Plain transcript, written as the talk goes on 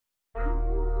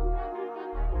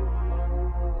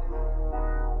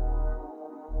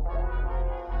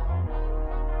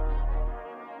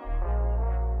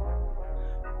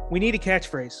We need a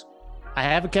catchphrase. I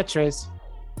have a catchphrase.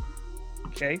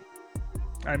 Okay.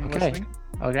 I'm Okay. listening.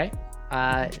 Okay.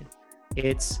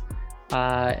 It's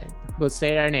let's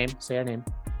say our name. Say our name.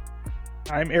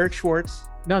 I'm Eric Schwartz.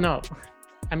 No.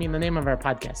 I mean the name of our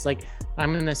podcast. Like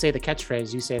I'm gonna say the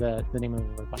catchphrase. You say the name of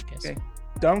our podcast. Okay.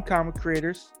 Dumb comic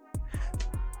creators.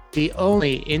 The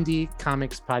only indie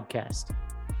comics podcast.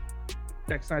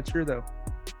 That's not true though.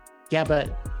 Yeah,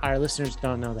 but our listeners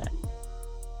don't know that.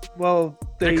 Well,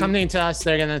 They're coming to us.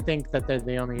 They're gonna think that they're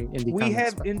the only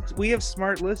indie. We have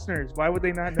smart listeners. Why would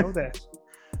they not know that?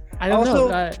 I don't Also,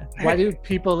 know. Why do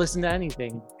people listen to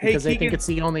anything? Because they think Keegan, it's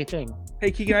the only thing.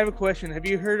 Hey, Keegan, I have a question. Have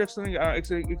you heard of something?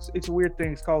 It's a weird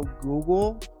thing. It's called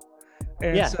Google.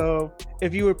 And Yeah. so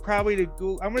if you were probably to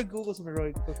Google, I'm going to Google something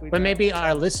really quickly. But maybe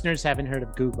our listeners haven't heard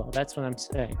of Google. That's what I'm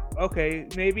saying. Okay,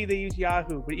 maybe they use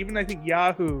Yahoo, but even I think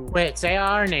Yahoo. Wait, say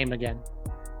our name again.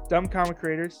 Dumb comic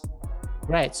creators.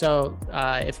 Right. So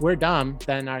if we're dumb,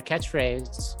 then our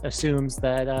catchphrase assumes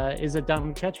that is a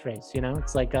dumb catchphrase. You know,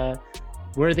 it's like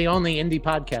we're the only indie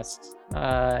podcast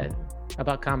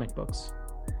about comic books.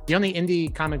 The only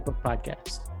indie comic book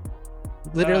podcast.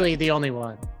 Literally the only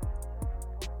one.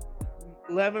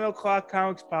 11 O'Clock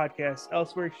Comics Podcast,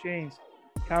 Elsewhere Exchange,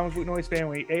 Comic Book Noise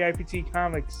Family, AIPT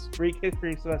Comics, Greek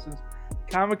History Lessons,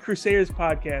 Comic Crusaders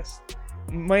Podcast.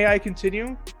 May I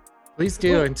continue? Please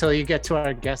do until you get to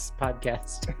our guest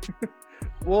podcast.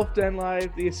 Wolf Den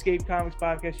Live, the Escape Comics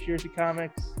Podcast, Cheers to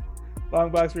Comics,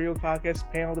 Long Box Radio Podcast,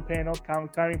 Panel to Panel,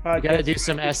 Comic Timing Podcast. You gotta do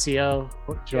some SEO,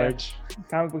 George. Yeah.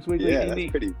 Comic Books Weekly. Yeah,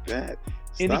 that's pretty bad.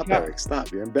 Stop, Eric. Stop.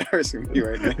 You're embarrassing me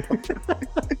right now.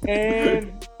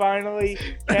 And finally,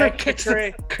 Catch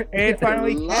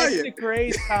the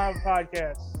Craze Comic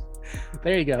Podcast.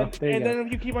 There you go. And then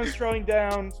if you keep on scrolling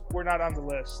down, we're not on the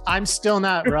list. I'm still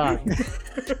not wrong.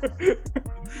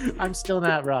 I'm still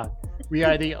not wrong. We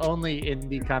are the only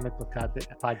indie comic book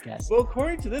podcast. Well,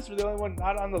 according to this, we're the only one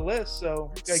not on the list.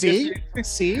 So See?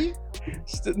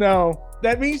 No,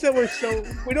 that means that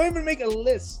we don't even make a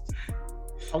list.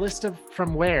 A list of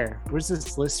from where? Where's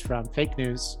this list from? Fake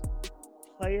news.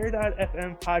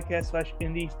 Player.fm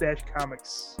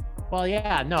podcast/indie-comics. Well,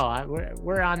 yeah, no,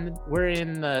 we're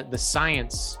in the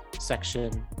science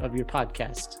section of your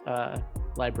podcast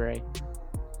library.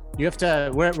 You have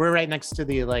to. We're right next to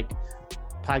the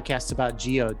podcast about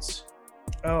geodes.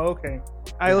 Oh, okay.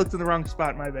 I looked in the wrong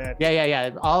spot. My bad. Yeah.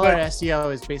 All our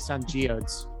SEO is based on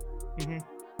geodes.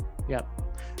 Mm-hmm. Yep.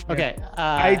 Okay.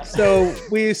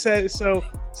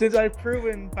 Since I've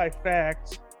proven by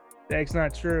fact that it's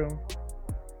not true,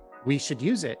 we should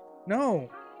use it. No,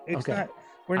 it's okay. not.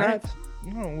 We're not.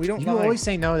 No, we don't. You always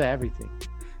say no to everything.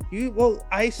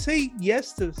 I say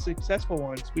yes to successful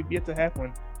ones. We've yet to have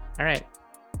one. All right.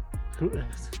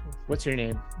 What's your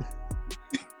name?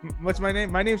 What's my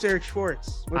name? My name's Eric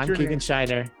Schwartz. What's I'm Keegan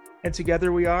Shiner. And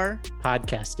together we are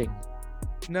podcasting.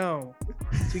 No.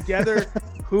 Together,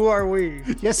 who are we?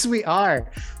 Yes, we are.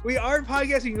 We are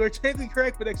podcasting. You are technically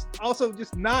correct, but it's also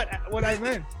just not what I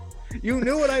meant. You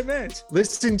knew what I meant.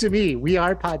 Listen to me. We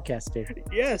are podcasting.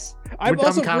 Yes. I'm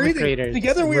also breathing. Creators.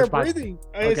 Together we are breathing.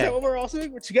 Okay. Is that what we're also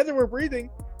doing? Together we're breathing.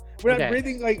 We're not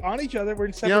breathing on each other. We're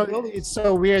in separate buildings. It's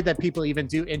so weird that people even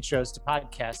do intros to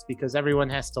podcasts because everyone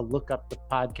has to look up the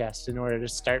podcast in order to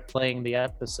start playing the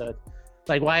episode.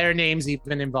 Like, why are names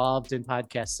even involved in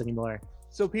podcasts anymore?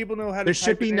 So people know how to. There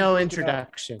should be no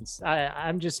introductions.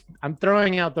 I'm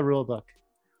throwing out the rule book.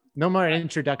 No more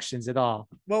introductions at all.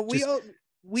 Well,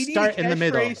 we need start a in the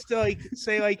middle to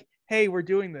say hey, we're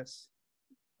doing this.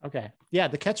 Okay. Yeah,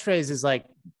 the catchphrase is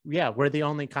we're the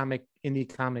only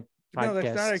indie comic podcast. No,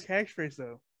 that's not our catchphrase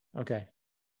though. Okay.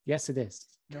 Yes, it is.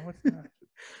 No, it's not.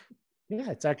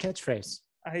 Yeah, it's our catchphrase.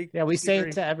 We say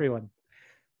it to everyone.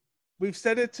 We've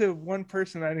said it to one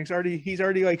person and he's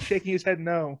already shaking his head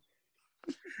no.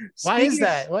 Why is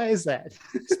that?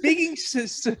 Speaking to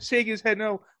shake his head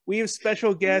no, we have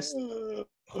special guest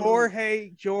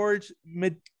Jorge George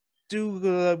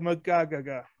Meduga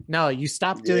Magagaga. No, you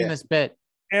stopped doing this bit.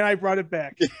 And I brought it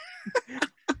back.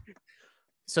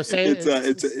 So say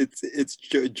it's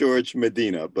George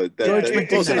Medina, but that's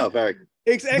close enough, Eric.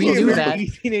 Exactly. We knew that.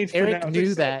 Eric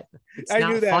knew that. I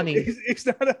knew that. It's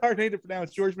not a hard name to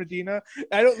pronounce. George Medina.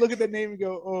 I don't look at the name and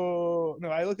go, oh no.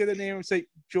 I look at the name and say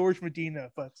George Medina,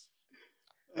 but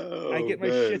I get my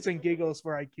shits and giggles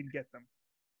where I can get them.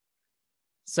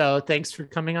 So thanks for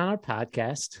coming on our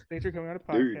podcast. Thanks for coming on a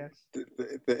podcast.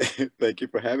 Dude, thank you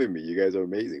for having me. You guys are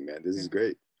amazing, man. This is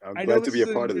great. I'm glad to be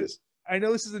a part of this. I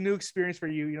know this is a new experience for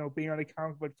you, being on a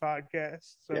comic book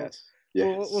podcast. So yes.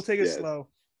 We'll take it slow.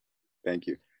 Thank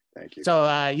you.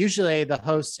 So usually the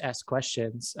hosts ask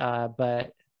questions,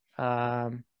 but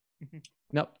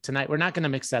Nope. Tonight we're not going to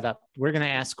mix that up. We're going to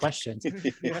ask questions.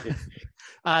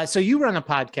 So you run a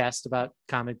podcast about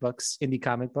comic books, indie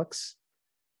comic books.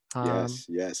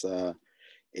 Yes.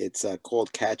 It's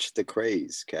called Catch the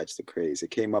Craze. Catch the Craze.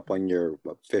 It came up on your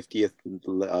 50th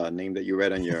name that you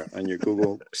read on your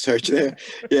Google search there.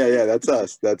 Yeah, that's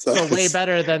us. That's us. So way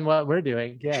better than what we're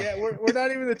doing. Yeah, we're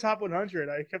not even the top 100.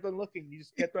 I kept on looking. You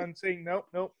just kept on saying nope.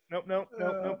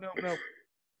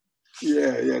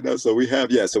 Yeah. No, so we have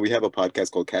a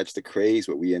podcast called Catch the Craze,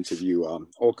 where we interview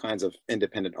all kinds of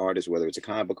independent artists, whether it's a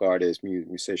comic book artist,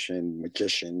 musician,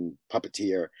 magician,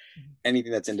 puppeteer,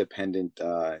 anything that's independent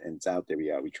and it's out there.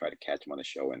 We try to catch them on the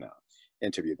show and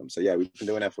interview them. So yeah, we've been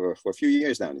doing that for a few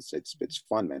years now. And it's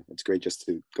fun, man. It's great just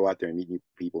to go out there and meet new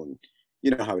people, and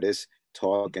you know how it is,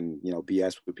 talk and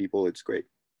BS with people. It's great.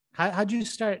 How'd you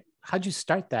start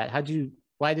that?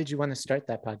 Why did you want to start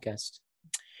that podcast?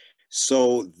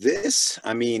 So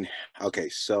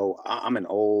so I'm an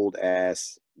old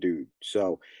ass dude.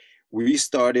 So we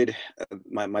started,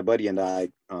 my buddy and I,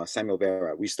 Samuel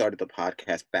Vera, we started the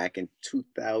podcast back in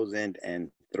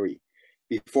 2003,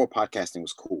 before podcasting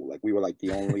was cool. Like we were like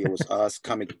it was us,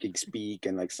 Comic Geek Speak,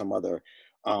 and like some other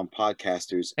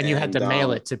podcasters. And you had to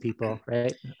mail it to people,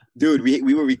 right? Dude,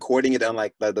 we were recording it on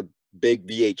like the big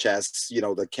VHS,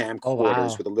 the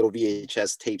camcorders with the little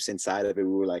VHS tapes inside of it.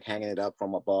 We were like hanging it up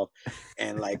from above,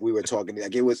 and like we were talking.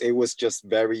 Like it was just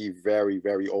very, very,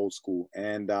 very old school.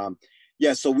 And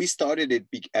so we started it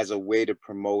as a way to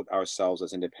promote ourselves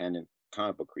as independent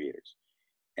comic book creators.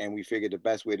 And we figured the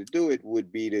best way to do it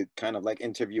would be to kind of like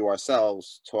interview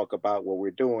ourselves, talk about what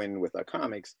we're doing with our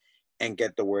comics, and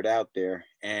get the word out there.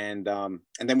 And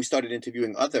then we started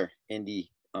interviewing other indie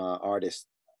artists,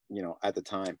 at the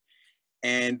time.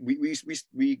 And we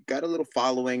got a little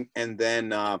following, and then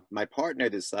my partner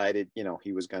decided,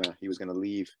 he was gonna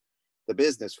leave the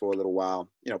business for a little while,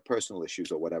 personal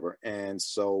issues or whatever. And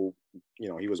so,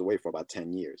 he was away for about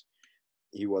 10 years.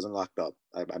 He wasn't locked up.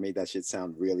 I made that shit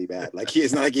sound really bad. Like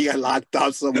it's not like he got locked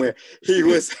up somewhere. He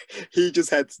just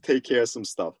had to take care of some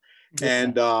stuff.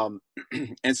 And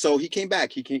so he came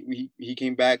back. He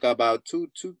came back about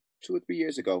two or 3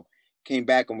 years ago. Came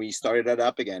back and we started it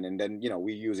up again, and then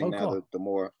we're using the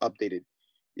more updated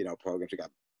programs. We got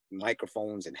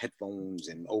microphones and headphones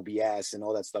and OBS and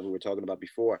all that stuff we were talking about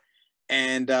before.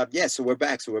 And so we're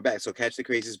back. So Catch the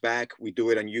Craze is back. We do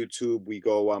it on YouTube. We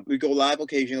go live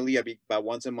occasionally, about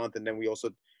once a month, and then we also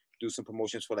do some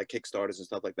promotions for like Kickstarters and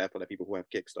stuff like that for the people who have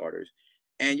Kickstarters.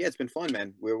 And yeah, it's been fun,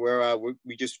 man. We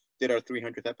just did our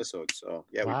 300th episode, so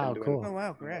yeah, wow, we've been doing cool. Oh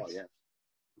wow, great.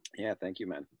 Yeah, thank you,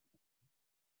 man.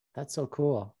 That's so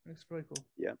cool. That's really cool.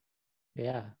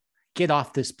 Yeah. Get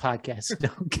off this podcast.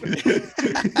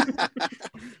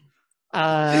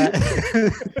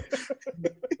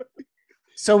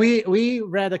 So we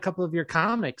read a couple of your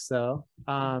comics though.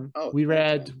 We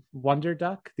read Wonder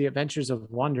Duck, The Adventures of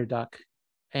Wonder Duck.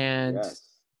 And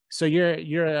so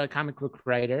you're a comic book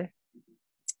writer.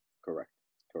 Correct.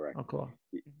 Oh, cool.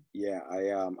 Yeah,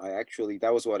 I actually,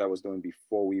 that was what I was doing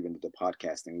before we even did the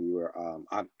podcasting. We were, I'm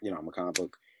a comic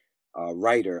book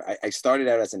writer. I started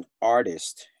out as an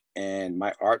artist, and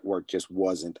my artwork just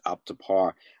wasn't up to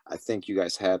par. I think you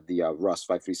guys have the Russ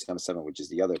 5377, which is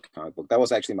the other comic book. That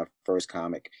was actually my first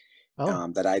comic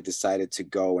that I decided to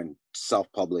go and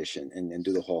self-publish and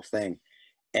do the whole thing.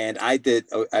 And I did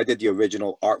the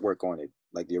original artwork on it,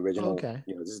 like the original.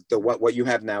 This is what you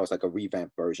have now is like a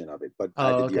revamped version of it, but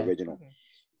I did the original.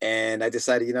 And I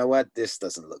decided, you know what, this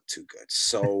doesn't look too good.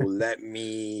 So let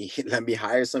me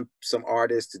hire some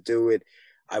artists to do it.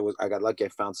 I got lucky. I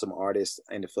found some artists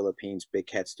in the Philippines. Big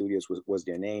Cat Studios was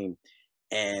their name,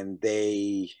 and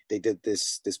they did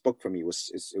this book for me. It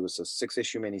was a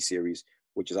 6-issue miniseries,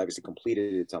 which is obviously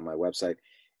completed. It's on my website,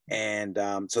 and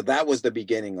so that was the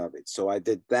beginning of it. So I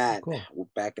did that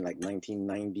back in like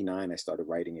 1999. I started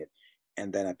writing it,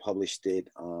 and then I published it.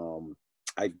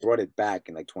 I brought it back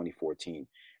in like 2014.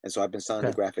 And so I've been selling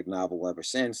the graphic novel ever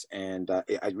since. And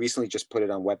I recently just put it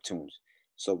on Webtoons.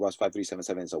 So Russ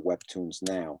 5377 is a Webtoons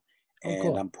now.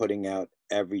 And I'm putting out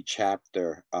every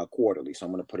chapter quarterly. So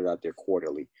I'm going to put it out there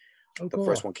quarterly. The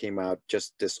first one came out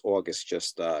just this August,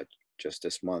 just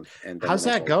this month. And how's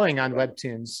that going on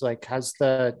Webtoons? Like,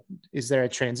 is there a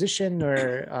transition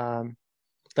or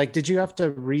like, did you have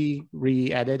to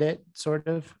re-edit it sort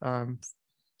of?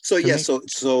 So yeah, so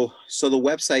the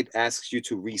website asks you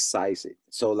to resize it.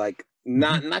 So like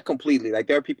not completely. Like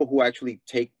there are people who actually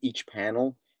take each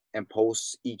panel and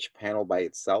post each panel by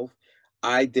itself.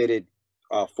 I did it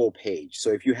full page.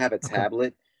 So if you have a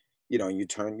tablet, you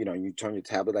turn your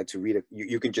tablet like to read it.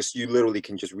 You literally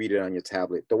can just read it on your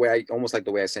tablet. Almost like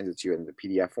the way I send it to you in the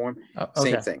PDF form.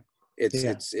 Same thing.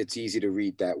 It's easy to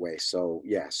read that way. So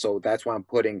yeah, so that's why I'm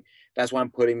putting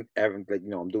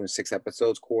I'm doing 6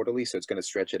 episodes quarterly, so it's going to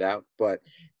stretch it out. But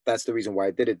that's the reason why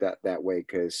I did it that way,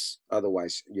 because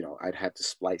otherwise, I'd have to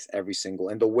splice every single,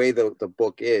 and the way the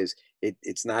book is,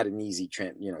 it's not an easy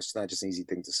trend, it's not just an easy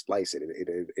thing to splice it.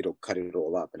 It'll cut it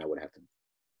all up, and I would have to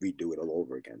redo it all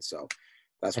over again. So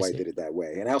that's why I did it that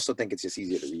way. And I also think it's just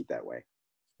easier to read that way.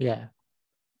 Yeah.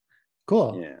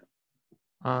 Cool.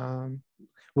 Yeah.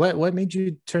 What made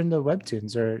you turn to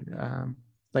webtoons, or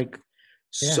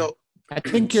So I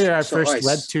think you're our first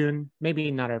webtoon,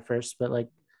 maybe not our first, but like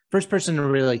first person to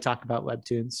really talk about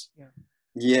webtoons.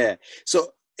 Yeah.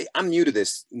 So I'm new to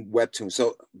this webtoon.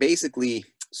 So basically,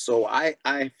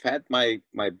 I've had my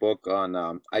book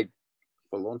on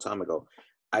for a long time ago.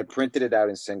 I printed it out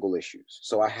in single issues.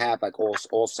 So I have like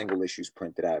all single issues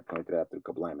printed out. I printed out through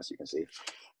Kablam, as you can see.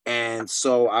 And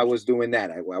so I was doing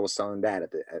that. I was selling that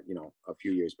at a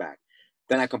few years back.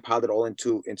 Then I compiled it all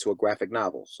into a graphic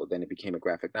novel. So then it became a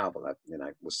graphic novel. And I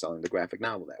was selling the graphic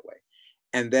novel that way.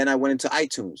 And then I went into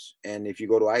iTunes. And if you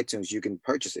go to iTunes, you can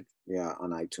purchase it on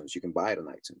iTunes. You can buy it on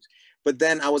iTunes. But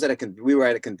then we were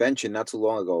at a convention not too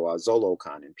long ago,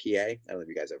 ZoloCon in PA. I don't know if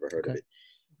you guys ever heard of it.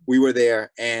 We were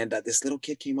there, and this little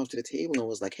kid came up to the table and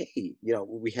was like, hey,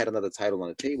 we had another title on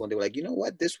the table, and they were like, you know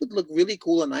what, this would look really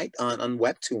cool on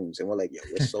webtoons. And we're like, yo,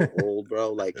 we're so old,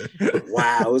 bro. Like,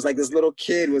 wow. It was like this little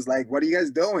kid was like, what are you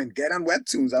guys doing? Get on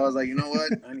webtoons. I was like, you know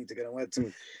what, I need to get on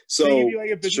webtoons. So give you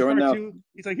like a business card enough, too.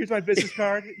 He's like, here's my business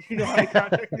card. You know how to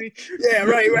contact me. Yeah,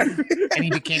 right. And he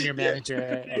became your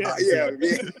manager. Yeah.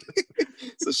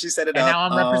 So she set it up. And now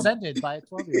I'm represented by a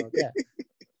 12-year-old. Yeah.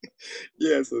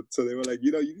 Yeah, so they were like,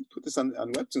 you can put this on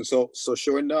Webtoon. So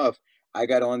sure enough, I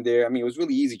got on there. I mean, it was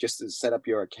really easy just to set up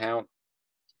your account,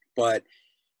 but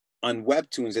on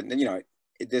Webtoons, and then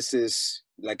this is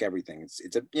like everything.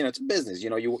 It's a business.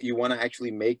 You want to actually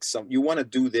you want to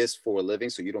do this for a living,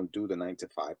 so you don't do the 9 to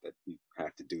 5 that you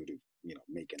have to do to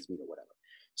make ends meet or whatever.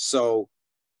 So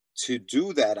to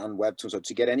do that on Webtoons, or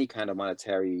to get any kind of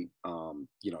monetary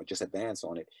just advance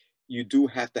on it, you do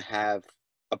have to have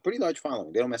a pretty large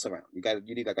following. They don't mess around.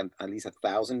 You need like at least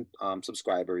 1,000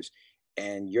 subscribers,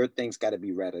 and your thing's got to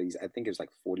be read. I think it's like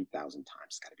 40,000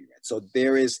 times. Got to be read. So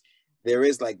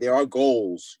there are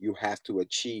goals you have to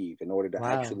achieve in order to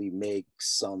actually make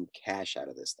some cash out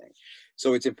of this thing.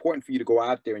 So it's important for you to go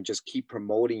out there and just keep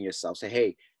promoting yourself. Say,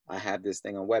 hey, I have this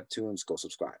thing on Webtoons. Go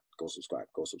subscribe. Go subscribe.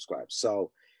 Go subscribe.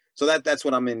 So that's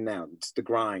what I'm in now. It's the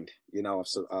grind,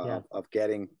 of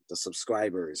getting the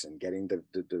subscribers and getting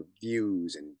the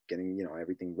views and getting,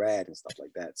 everything read and stuff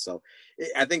like that. So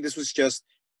I think this was just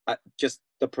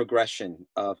the progression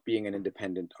of being an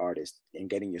independent artist and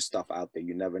getting your stuff out there.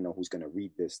 You never know who's going to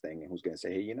read this thing and who's going to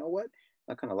say, hey, you know what?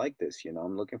 I kind of like this.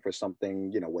 I'm looking for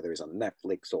something, whether it's on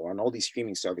Netflix or on all these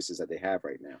streaming services that they have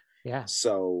right now. Yeah.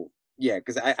 So yeah,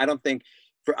 because I don't think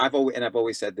I've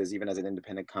always said this, even as an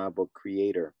independent comic book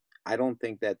creator, I don't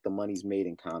think that the money's made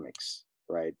in comics,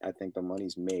 right? I think the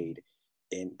money's made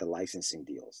in the licensing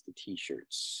deals, the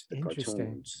T-shirts, the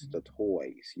cartoons, the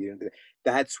toys.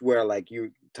 That's where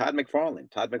Todd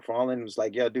McFarlane was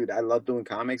like, yo, dude, I love doing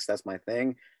comics. That's my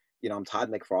thing. I'm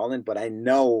Todd McFarlane, but I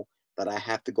know that I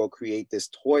have to go create this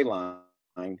toy line,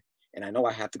 and I know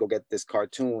I have to go get this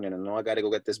cartoon, and I know I got to go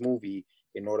get this movie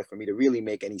in order for me to really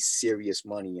make any serious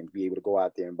money and be able to go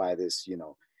out there and buy this,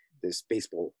 this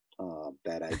baseball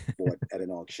that I bought at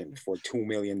an auction for $2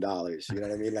 million. You know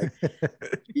what I mean? Like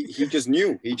he just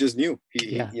knew.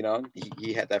 He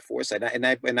had that foresight,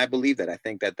 and I believe that. I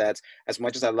think that that's, as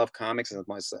much as I love comics and as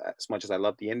much as I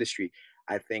love the industry,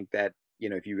 I think that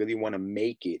if you really want to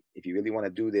make it, if you really want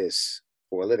to do this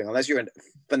for a living, unless you're a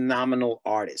phenomenal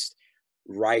artist,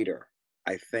 writer,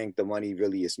 I think the money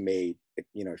really is made.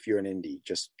 If you're an indie,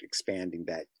 just expanding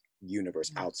that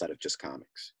universe outside of just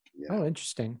comics. Oh,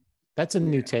 interesting. That's a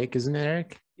new take, isn't it,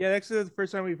 Eric? Yeah, that's the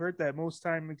first time we've heard that. Most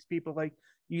times people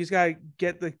you just gotta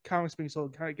get the comics being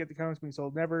sold,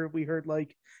 Never we heard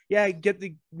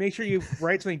make sure you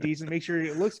write something decent, make sure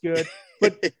it looks good.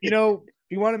 But if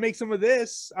you want to make some of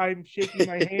this, I'm shaking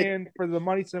my hand for the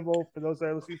money symbol for those that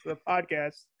are listening to the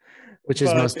podcast. Which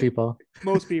is most people.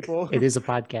 Most people. It is a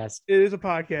podcast. It is a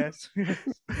podcast.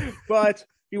 But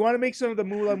if you want to make some of the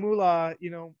moolah,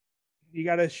 you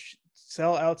gotta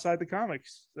sell outside the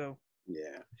comics. So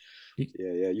yeah.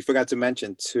 You forgot to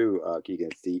mention too, Keegan,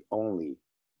 it's the only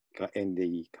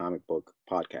indie comic book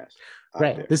podcast.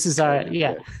 Right. There. This is our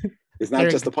It's not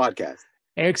just a podcast.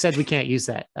 Eric said we can't use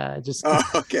that.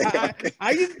 Okay.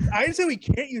 I didn't say we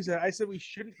can't use that. I said we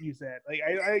shouldn't use that.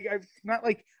 I'm not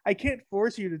I can't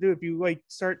force you to do it. If you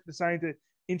start deciding to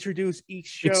introduce each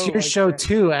show. It's your show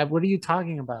too. What are you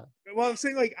talking about? Well, I'm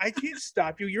saying like I can't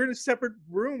stop you. You're in a separate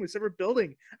room, a separate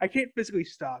building. I can't physically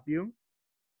stop you.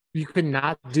 You could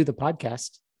not do the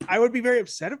podcast. I would be very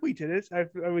upset if we did it. I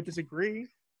would disagree,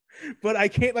 but I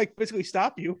can't like physically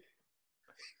stop you.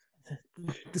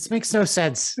 This makes no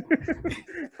sense.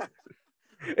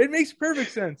 It makes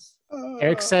perfect sense.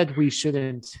 Eric said we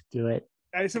shouldn't do it.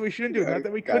 I said we shouldn't do it, not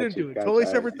that we couldn't do it. Totally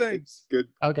separate things. Good.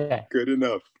 Okay. Good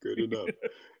enough. Good enough.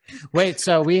 Wait,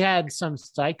 so we had some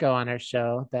psycho on our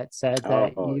show that said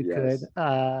that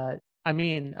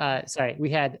we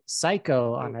had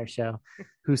Psycho on our show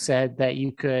who said that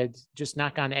you could just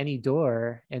knock on any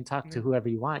door and talk to whoever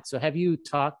you want. So have you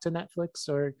talked to Netflix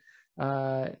or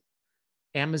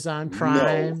Amazon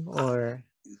Prime or?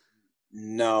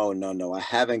 No. I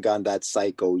haven't gone that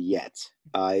psycho yet.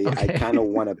 I kind of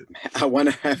want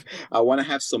to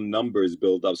have some numbers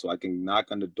built up so I can knock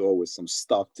on the door with some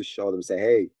stuff to show them, say,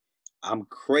 hey, I'm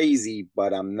crazy,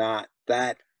 but I'm not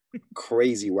that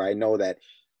crazy where I know that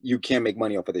you can't make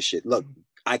money off of this shit. Look,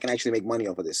 I can actually make money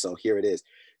off of this. So here it is.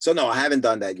 So no, I haven't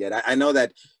done that yet. I know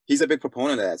that he's a big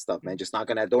proponent of that stuff, man. Just knock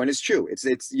on that door. And it's true. It's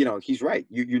he's right.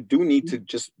 You do need to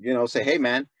just, say, hey,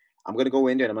 man, I'm going to go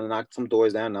in there and I'm going to knock some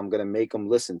doors down and I'm going to make them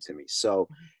listen to me. So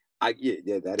that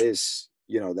is,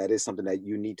 that is something that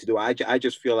you need to do. I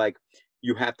just feel like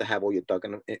you have to have all your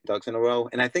ducks in a row.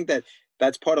 And I think that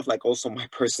that's part of like also my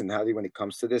personality when it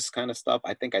comes to this kind of stuff.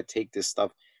 I think I take this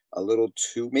stuff a little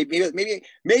too, maybe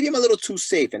I'm a little too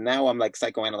safe. And now I'm like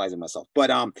psychoanalyzing myself, but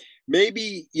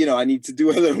maybe, I need to do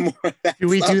a little more of that. Do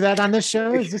we do that on the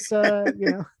show? Is this, I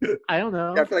don't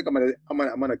know. I feel like I'm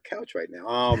on a couch right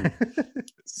now.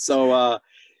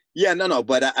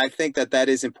 But I think that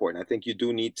is important. I think you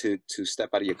do need to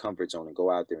step out of your comfort zone and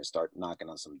go out there and start knocking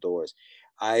on some doors.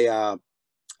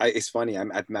 It's funny. I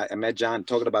met John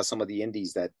talking about some of the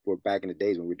indies that were back in the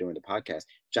days when we were doing the podcast.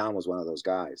 John was one of those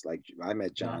guys. Like I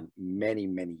met John many,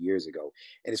 many years ago.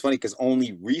 And it's funny because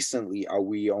only recently are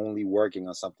we only working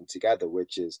on something together,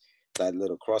 which is that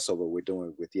little crossover we're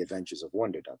doing with The Adventures of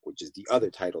Wonder Duck, which is the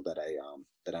other title that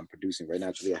I'm producing right now.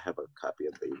 Actually, I have a copy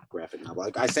of the graphic novel.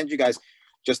 Like I sent you guys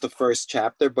just the first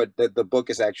chapter, but the book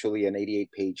is actually an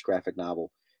 88-page graphic novel.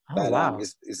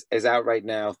 That is out right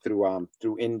now through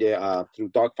India through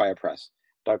Darkfire Press.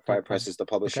 Darkfire Press is the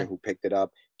publisher who picked it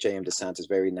up. J.M. DeSantis,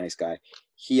 very nice guy.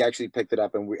 He actually picked it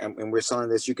up, and we're selling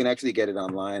this. You can actually get it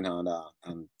online on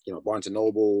Barnes and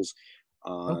Nobles,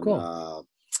 on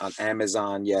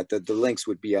Amazon. Yeah, the links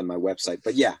would be on my website.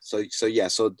 But yeah, so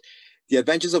The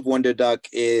Adventures of Wonder Duck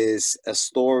is a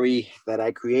story that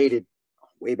I created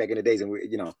way back in the days, and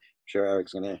I'm sure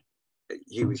Eric's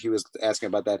he was asking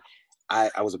about that.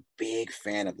 I was a big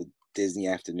fan of the Disney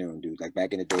Afternoon, dude. Like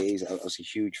back in the days, I was a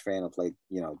huge fan of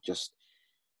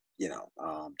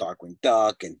Darkwing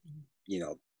Duck and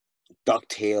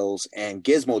DuckTales, and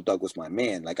Gizmo Duck was my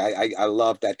man. Like I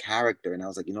love that character, and I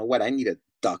was like, you know what? I need a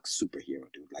duck superhero,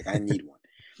 dude. Like I need one.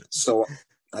 So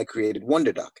I created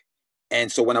Wonder Duck. And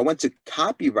so when I went to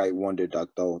copyright Wonder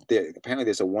Duck, though, apparently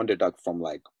there's a Wonder Duck from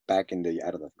like back in the,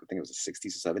 I think it was the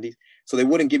 60s or 70s. So they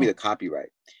wouldn't give me the copyright.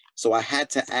 So I had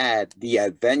to add The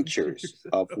Adventures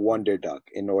of Wonder Duck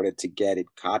in order to get it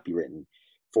copywritten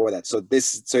for that. So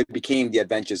it became The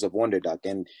Adventures of Wonder Duck,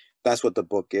 and that's what the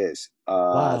book is.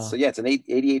 So yeah, it's an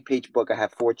 88-page book. I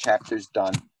have 4 chapters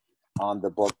done on the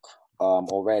book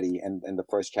already, and the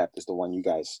first chapter is the one you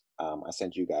guys, I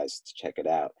sent you guys to check it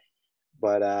out.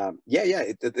 But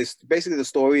it's basically the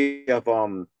story of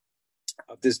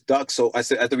this duck. So I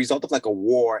said, as the result of like a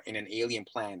war in an alien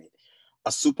planet,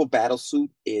 a super battle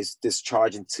suit is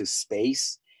discharged into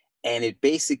space, and it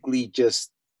basically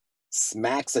just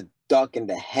smacks a duck in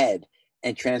the head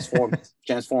and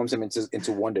transforms him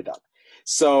into Wonder Duck.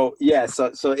 So yeah,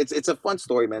 so it's a fun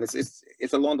story, man.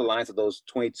 It's along the lines of those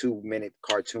 22-minute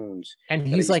cartoons. And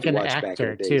he's like an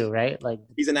actor too, right? Like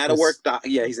he's an out of work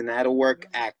he's an out of work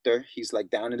actor. He's like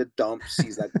down in the dumps.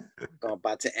 He's like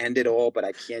about to end it all, but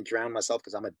I can't drown myself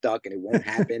because I'm a duck and it won't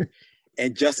happen.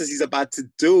 And just as he's about to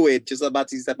do it, he's about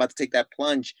to take that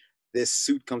plunge, this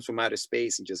suit comes from outer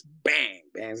space and just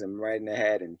bangs him right in the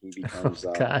head, and he becomes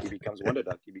Wonder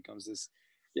Duck. He becomes this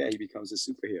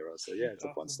superhero. So yeah, it's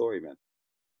a fun story, man.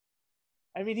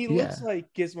 I mean, he looks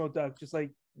like Gizmo Duck, just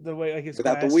like the way like his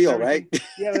without the wheel, right?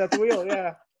 Yeah, without the wheel,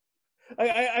 yeah.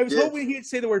 I was hoping he'd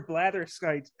say the word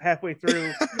blatherskite halfway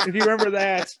through, if you remember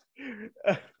that.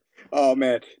 Oh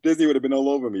man, Disney would have been all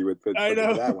over me with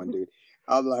that one, dude.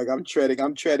 I'm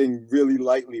treading really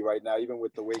lightly right now, even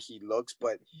with the way he looks.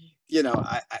 But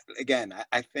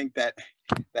I think that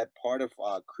part of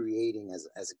creating as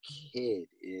a kid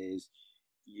is,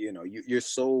 you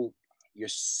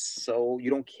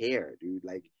don't care, dude.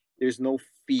 Like there's no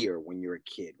fear when you're a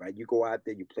kid, right? You go out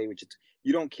there, you play with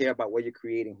you don't care about what you're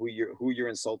creating, who you're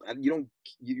insulting.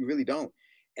 You really don't.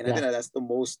 And I think that's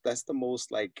the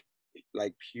most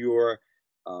like pure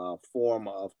form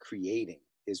of creating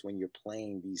is when you're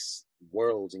playing these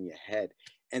worlds in your head.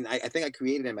 And I think I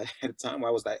created them at a time where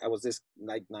I was this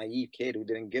like naive kid who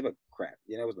didn't give a crap.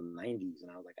 You know, it was the '90s, and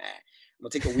I was like, I'm gonna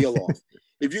take the wheel off.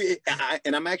 If you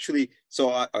and I'm actually so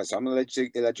I'm gonna let you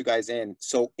guys in.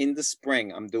 So in the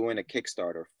spring, I'm doing a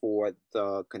Kickstarter for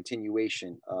the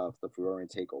continuation of the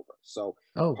Furorian Takeover. So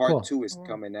part 2 is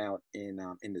coming out in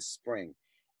the spring,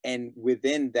 and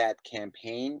within that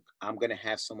campaign, I'm gonna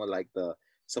have some of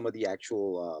the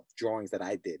actual drawings that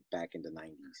I did back in the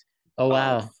 '90s. Oh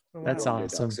wow, that's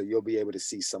awesome! So you'll be able to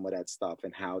see some of that stuff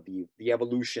and how the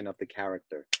evolution of the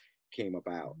character came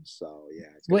about. So yeah.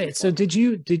 Wait, so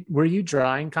were you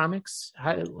drawing comics?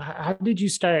 How did you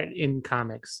start in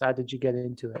comics? How did you get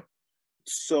into it?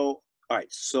 So all right,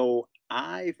 so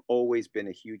I've always been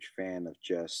a huge fan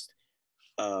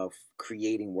of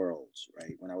creating worlds.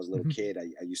 Right, when I was a little kid,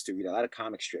 I used to read a lot of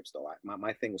comic strips. Though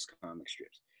my thing was comic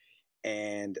strips.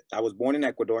 And I was born in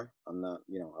Ecuador. I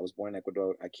was born in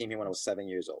Ecuador. I came here when I was 7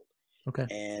 years old. Okay.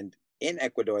 And in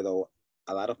Ecuador, though,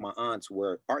 a lot of my aunts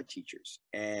were art teachers.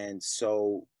 And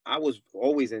so I was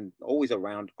always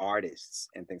around artists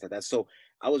and things like that. So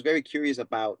I was very curious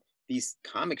about these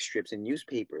comic strips and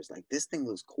newspapers. Like, this thing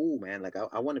looks cool, man. Like,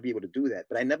 I want to be able to do that.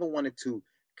 But I never wanted to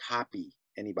copy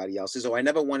anybody else's, or I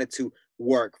never wanted to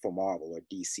work for Marvel or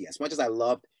DC. As much as I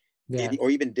loved or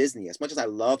even Disney, as much as I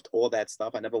loved all that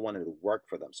stuff, I never wanted to work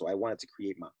for them. So I wanted to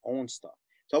create my own stuff.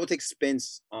 So I would take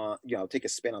spins on, take a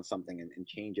spin on something and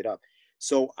change it up.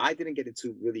 So I didn't get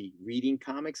into really reading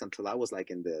comics until I was like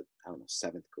in the,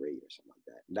 7th grade or something like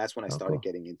that. And that's when I started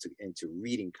getting into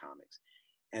reading comics.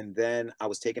 And then I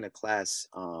was taking a class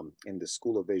in the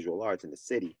School of Visual Arts in the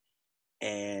city.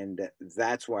 And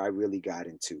that's where I really got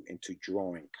into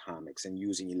drawing comics and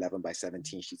using 11 by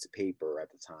 17 sheets of paper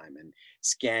at the time and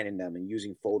scanning them and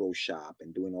using Photoshop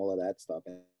and doing all of that stuff.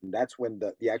 And that's when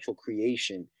the actual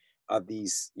creation of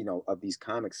these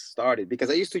comics started,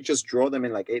 because I used to just draw them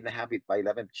in like 8.5 by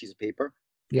 11 sheets of paper,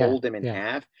 fold them in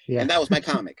half, and that was my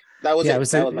comic. That was it. That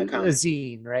was my comic. A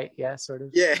zine, right? Yeah, sort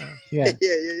of. Yeah. Yeah.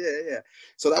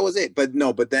 So that was it. But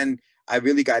then I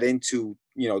really got into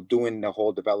doing the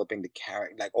whole developing the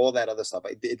character, like all that other stuff.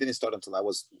 It didn't start until I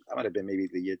might have been maybe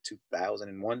the year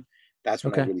 2001. That's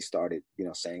when I really started,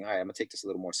 saying, all right, I'm gonna take this a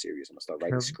little more serious. I'm gonna start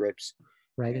writing scripts.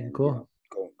 Writing, cool.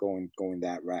 Going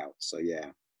that route. So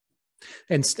yeah.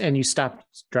 And you stopped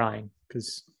drawing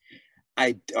because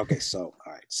so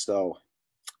all right. So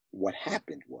what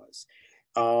happened was,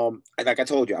 like I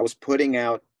told you, I was putting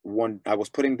out Rust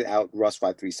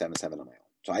 5377 on my own.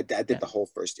 So I did the whole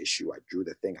first issue. I drew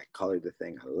the thing, I colored the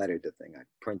thing, I lettered the thing, I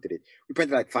printed it. We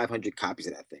printed like 500 copies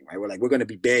of that thing, right? We're like, we're gonna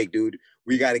be big, dude.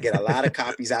 We got to get a lot of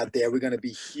copies out there. We're gonna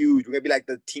be huge. We're gonna be like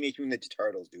the Teenage Mutant Ninja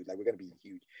Turtles, dude. Like, we're gonna be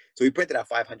huge. So we printed out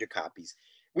 500 copies.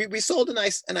 We sold a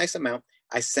nice amount.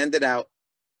 I sent it out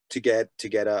to get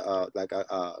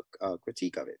a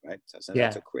critique of it, right? So I sent it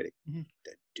out to a critic. Mm-hmm.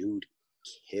 The dude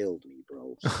killed me,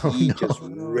 bro. He just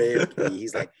ripped me.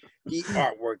 He's like, the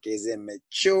artwork is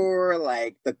immature,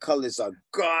 like the colors are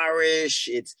garish.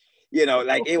 It's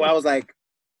I was like,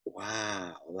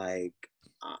 wow, like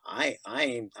I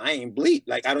ain't bleep.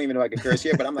 Like, I don't even know if I can curse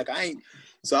here, but I'm like, I ain't.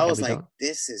 So I was like,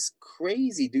 this is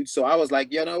crazy, dude. So I was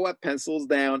like, you know what? Pencils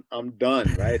down. I'm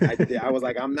done, right? I was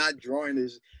like, I'm not drawing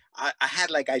this. I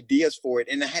had like ideas for it,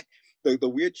 and I had the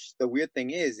weird thing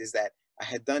is that I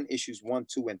had done issues 1,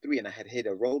 2, and 3, and I had hit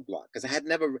a roadblock because I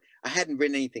hadn't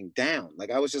written anything down. Like,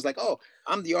 I was just like, oh,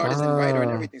 I'm the artist and writer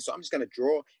and everything, so I'm just gonna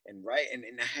draw and write. And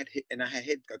I had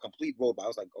hit a complete roadblock. I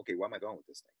was like, okay, where am I going with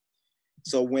this thing?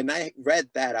 So when I read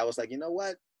that, I was like, you know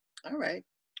what? All right,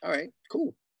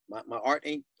 cool. My art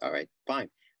ain't all right. Fine.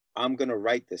 I'm gonna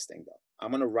write this thing though.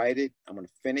 I'm gonna write it. I'm gonna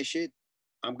finish it.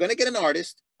 I'm gonna get an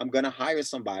artist. I'm gonna hire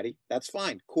somebody. That's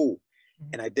fine. Cool.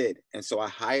 And I did. And so I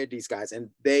hired these guys, and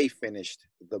they finished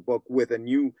the book with a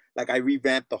new, like, I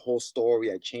revamped the whole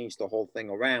story. I changed the whole thing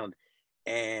around,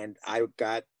 and I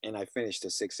finished the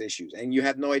 6 issues. And you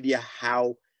have no idea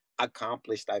how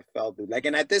accomplished I felt, dude. Like,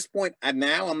 and at this point,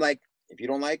 now I'm like, if you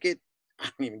don't like it, I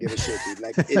don't even give a shit, dude.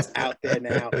 Like, it's out there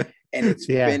now, and it's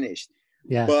finished.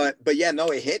 Yeah. But yeah, no,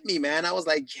 it hit me, man. I was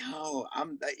like, yo,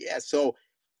 So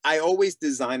I always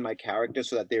design my character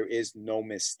so that there is no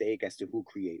mistake as to who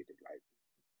created it, right?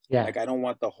 Yeah. Like, I don't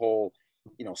want the whole,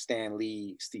 Stan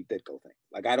Lee, Steve Ditko thing.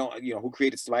 Like, I don't, who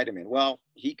created Spider-Man? Well,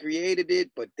 he created it,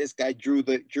 but this guy drew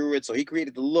it. So he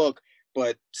created the look,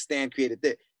 but Stan created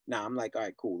it. Now I'm like, all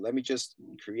right, cool. Let me just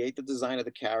create the design of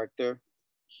the character,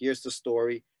 here's the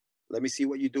story. Let me see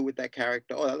what you do with that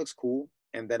character. Oh, that looks cool.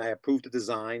 And then I approve the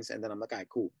designs, and then I'm like, all right,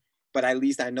 cool. But at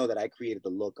least I know that I created the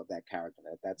look of that character.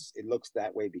 It looks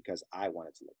that way because I want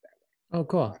it to look that way. Oh,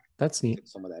 cool. That's neat.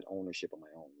 Some of that ownership of my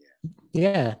own.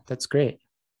 Yeah, that's great.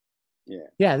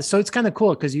 Yeah. So it's kind of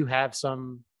cool because you have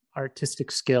some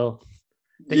artistic skill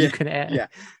that you can add.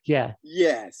 Yeah.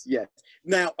 Yes.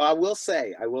 Now I will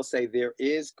say there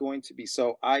is going to be,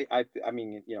 so I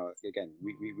mean, you know, again,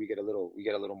 we get a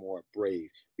little more brave.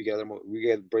 We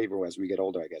get braver as we get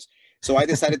older, I guess. So I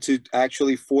decided to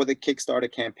actually, for the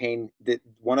Kickstarter campaign, that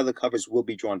one of the covers will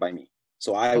be drawn by me.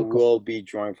 So I will be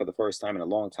drawing for the first time in a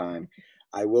long time.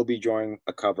 I will be drawing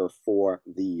a cover for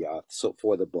the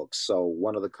book. So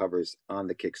one of the covers on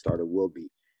the Kickstarter will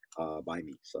be by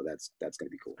me. So that's going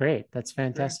to be cool. Great. That's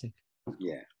fantastic.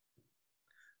 Yeah.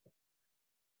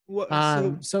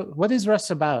 So what is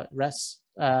Russ about? Russ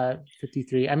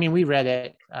 53. I mean, we read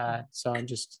it. So I'm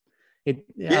just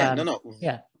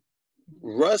Yeah.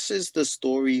 Russ is the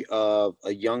story of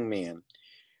a young man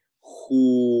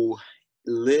who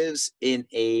lives in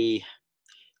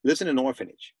an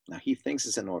orphanage. Now he thinks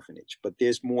it's an orphanage, but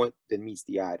there's more than meets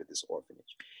the eye to this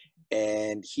orphanage.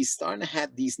 And he's starting to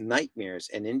have these nightmares.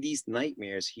 And in these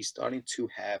nightmares, he's starting to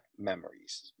have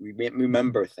memories.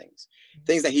 Remember things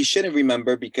that he shouldn't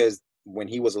remember, because when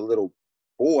he was a little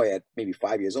boy at maybe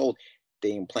 5 years old,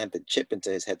 they implanted a chip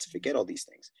into his head to forget all these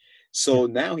things. So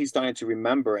now he's starting to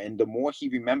remember. And the more he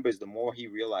remembers, the more he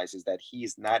realizes that he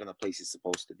is not in the place he's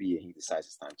supposed to be. And he decides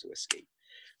it's time to escape.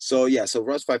 So yeah, so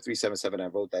Russ 5377, I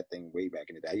wrote that thing way back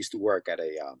in the day. I used to work at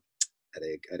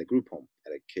a group home,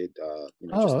 at a kid, a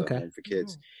home for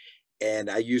kids.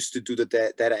 And I used to do the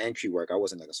data entry work. I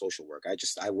wasn't like a social work.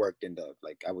 I worked in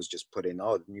I was just put in,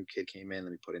 oh, the new kid came in,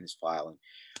 let me put in his file. And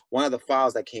one of the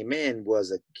files that came in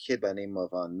was a kid by the name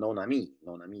of Nonami.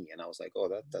 And I was like,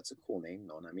 oh, that's a cool name,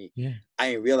 Nonami. Yeah.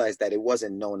 I didn't realize that it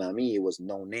wasn't Nonami, it was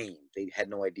No Name. They had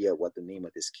no idea what the name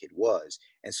of this kid was.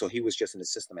 And so he was just in the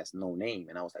system as No Name.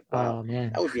 And I was like, wow,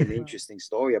 that would be an interesting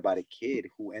story about a kid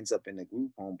who ends up in a group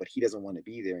home, but he doesn't want to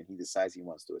be there and he decides he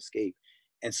wants to escape.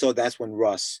 And so that's when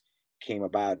Russ came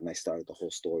about, and I started the whole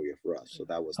story of Russ. So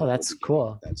that was that's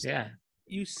cool. Yeah.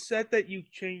 You said that you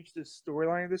changed the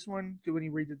storyline of this one to when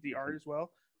you redid the art as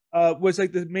well. Was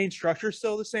like the main structure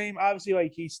still the same? Obviously,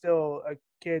 like he's still a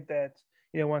kid that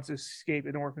wants to escape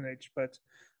an orphanage, but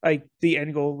like the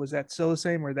end goal, was that still the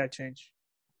same or that changed?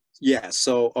 Yeah.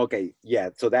 So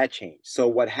so that changed. So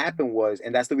what happened was,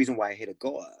 and that's the reason why I hit a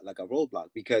roadblock,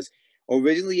 because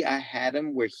originally I had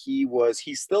him where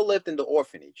he still lived in the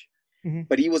orphanage. Mm-hmm.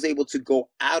 But he was able to go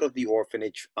out of the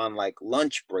orphanage on like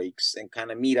lunch breaks and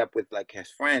kind of meet up with like his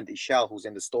friend Ishel, who's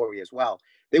in the story as well.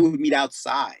 They would meet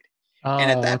outside. And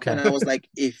at that point, I was like,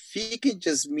 if he could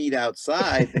just meet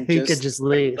outside, then he could just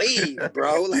leave,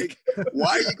 bro. Like, why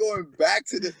are you going back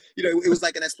to the? It was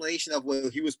like an explanation of, well,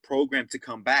 he was programmed to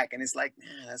come back, and it's like,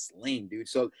 nah, that's lame, dude.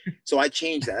 So I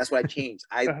changed that. That's what I changed.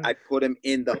 I put him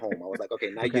in the home. I was like, okay,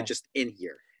 now you're just in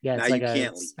here. Yeah, now it's like you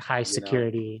can't leave. High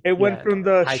security. It went from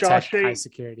the Shawshank high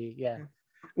security. Yeah.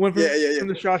 Went from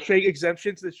the Shawshank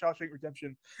exemption to the Shawshank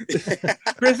redemption.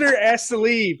 Prisoner asked to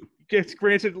leave, gets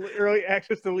granted early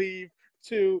access to leave,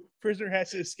 to prisoner has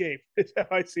to escape. That's how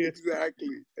I see it.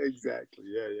 Exactly.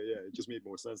 Yeah. It just made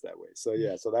more sense that way. So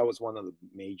yeah, so that was one of the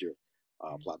major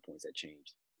plot points that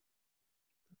changed.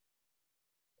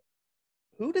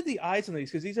 Who did the eyes on these?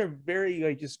 Because these are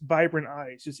very just vibrant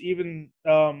eyes. Just even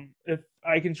if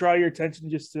I can draw your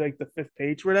attention just to like the 5th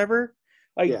page, whatever.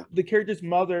 The character's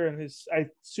mother and I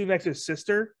assume that's his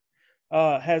sister,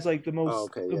 has like the most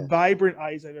vibrant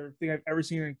eyes I've ever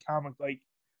seen in a comic. Like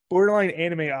borderline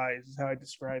anime eyes is how I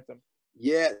describe them.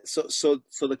 Yeah. So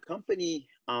the company,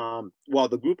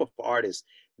 the group of artists,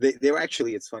 they were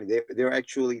actually, it's funny.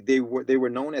 They were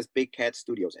known as Big Cat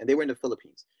Studios, and they were in the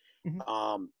Philippines.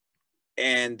 Mm-hmm.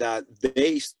 And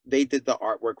they did the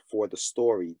artwork for the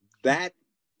story.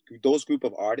 Those group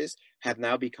of artists have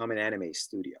now become an anime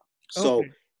studio. So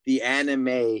the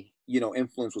anime,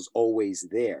 influence was always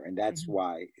there, and that's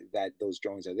why those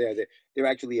drawings are there. They're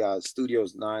actually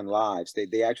Studios 9 Lives.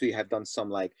 They actually have done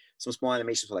some small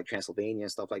animations for like Transylvania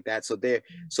and stuff like that. So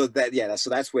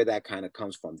that's where that kind of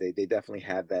comes from. They definitely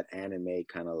have that anime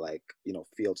kind of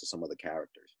feel to some of the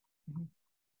characters. Mm-hmm.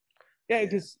 Yeah,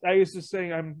 because I was just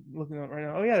saying, I'm looking at it right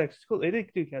now. Oh yeah, that's cool. They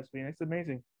did do Castlevania. It's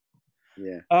amazing.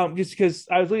 Yeah. Just because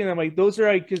I was looking at them, like those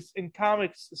are because in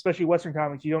comics, especially Western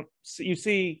comics, you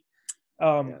see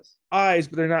eyes,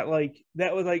 but they're not like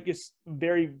that. Was like just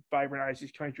very vibrant eyes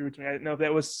just coming through to me. I didn't know if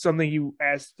that was something you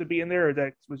asked to be in there, or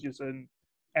that was just an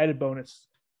added bonus.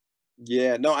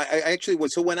 Yeah. No, I actually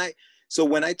was. So So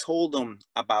when I told them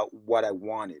about what I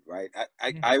wanted, right?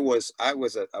 I was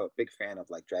a big fan of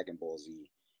like Dragon Ball Z,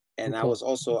 and I was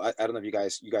also I don't know if you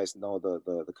guys know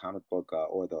the comic book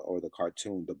or the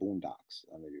cartoon, the Boondocks.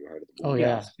 I don't know if you heard of the Oh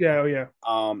Boondocks. yeah. Oh yeah.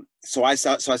 So I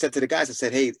said to the guys, I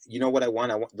said, hey, you know what I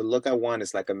want? I want the look I want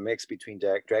is like a mix between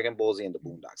Dragon Ball Z and the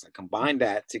Boondocks. I combine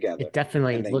that together. It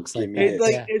definitely and then looks give like me that. this.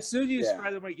 Like as soon as you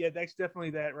describe them, like, yeah, that's definitely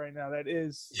that right now. That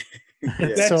is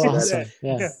It's so awesome.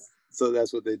 Yeah. So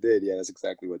that's what they did. Yeah, that's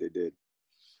exactly what they did.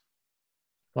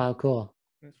 Wow, cool.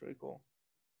 That's really cool.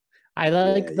 I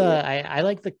like I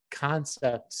like the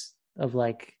concept of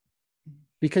like,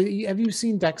 because have you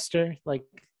seen Dexter? Like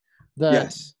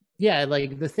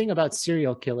like the thing about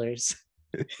serial killers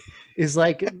is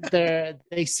like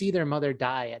they see their mother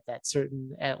die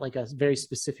at like a very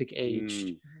specific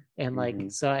age. And like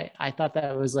so I thought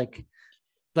that was like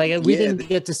we didn't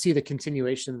get to see the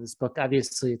continuation of this book.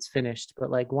 Obviously it's finished, but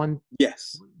like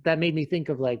that made me think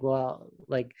of like, well,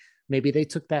 like maybe they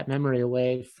took that memory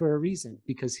away for a reason,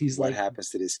 because he's what happens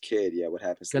to this kid? Yeah, what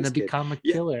happens to this kid? Gonna become a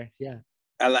killer. Yeah.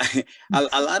 I like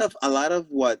a lot of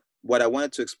what I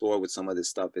wanted to explore with some of this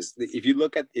stuff is if you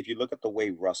look at the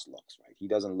way Russ looks, right? He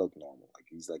doesn't look normal. Like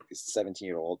he's like this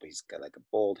 17-year-old, but he's got like a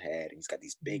bald head and he's got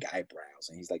these big eyebrows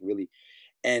and he's like really,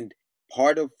 and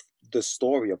part of the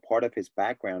story or part of his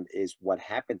background is what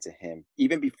happened to him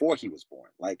even before he was born.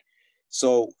 Like,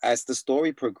 so as the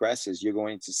story progresses, you're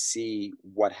going to see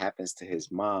what happens to his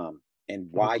mom and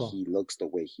why he looks the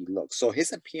way he looks. So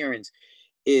his appearance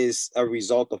is a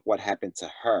result of what happened to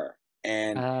her.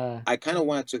 And I kind of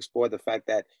wanted to explore the fact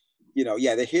that,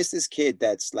 here's this kid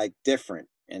that's like different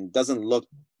and doesn't look,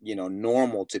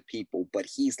 normal to people, but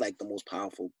he's like the most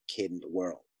powerful kid in the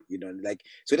world. Like,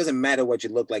 so it doesn't matter what you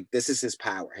look like. This is his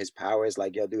power. His power is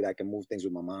like, yo, dude, I can move things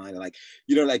with my mind. Like,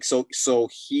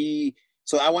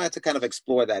 so I wanted to kind of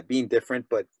explore that being different,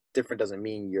 but different doesn't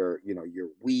mean you're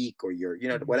weak or you're,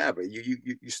 whatever.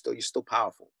 You're still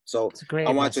powerful. So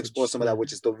I wanted to explore some of that,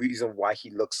 which is the reason why he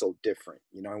looks so different,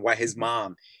 and why his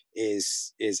mom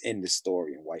is in the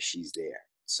story and why she's there.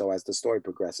 So as the story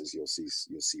progresses, you'll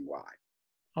see why.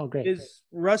 Oh, great. Is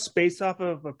Russ based off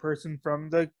of a person from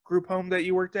the group home that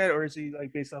you worked at, or is he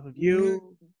like based off of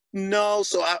you? No.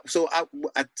 So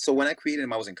when I created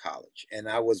him, I was in college and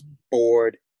I was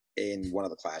bored in one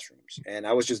of the classrooms and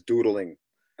I was just doodling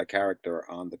a character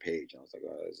on the page. And I was like,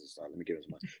 oh, let me give him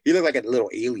some. He looked like a little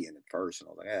alien at first, and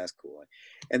I was like, that's cool.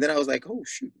 And then I was like, oh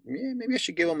shoot, yeah, maybe I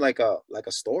should give him like a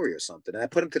story or something. And I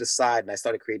put him to the side, and I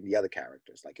started creating the other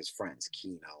characters, like his friends,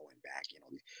 Kino and Back,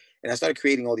 and I started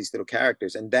creating all these little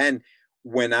characters. And then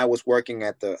when I was working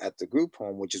at the group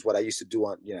home, which is what I used to do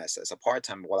on, as a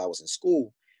part-time while I was in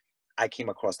school, I came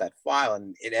across that file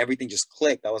and everything just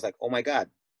clicked. I was like, oh my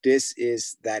God, this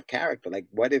is that character. Like,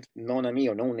 what if Nonami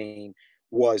or No Name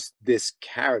was this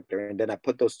character? And then I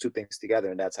put those two things together,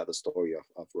 and that's how the story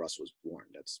of Russ was born.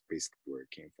 That's basically where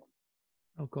it came from.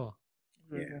 Oh, cool.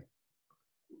 Yeah.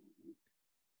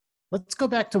 Let's go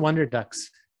back to Wonder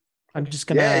Ducks. I'm just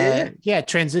gonna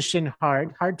transition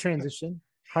hard transition,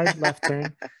 hard left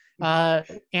turn.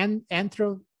 And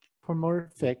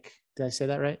anthropomorphic. Did I say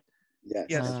that right? Yes.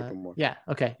 Anthropomorphic. Yeah.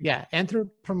 Okay. Yeah.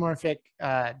 Anthropomorphic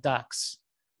ducks,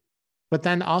 but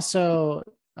then also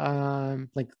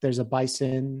like there's a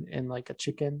bison and like a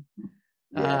chicken.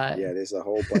 There's a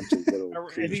whole bunch of little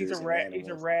creatures. He's a rat. He's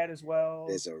a rat as well.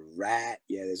 There's a rat.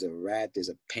 Yeah, there's a rat. There's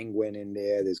a penguin in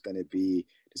there. There's gonna be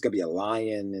a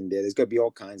lion in there. There's gonna be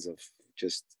all kinds of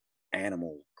just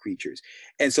animal creatures.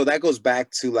 And so that goes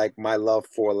back to like my love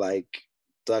for like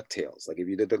DuckTales. Like if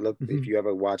you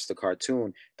ever watched the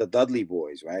cartoon, the Dudley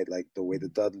Boys, right? Like the way the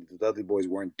Dudley Boys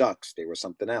weren't ducks, they were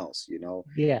something else,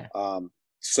 Yeah.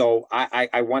 So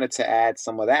I wanted to add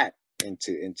some of that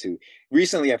into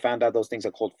recently I found out those things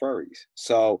are called furries.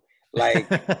 So like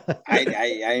I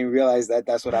didn't realize that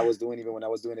that's what I was doing even when I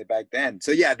was doing it back then.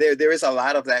 So yeah, there is a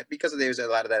lot of that, because there's a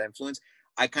lot of that influence.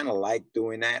 I kind of like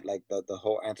doing that, like the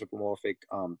whole anthropomorphic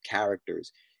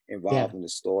characters involved in the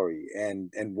story,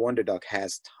 and Wonder Duck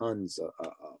has tons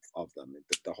of them.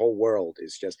 The whole world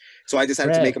is just, so I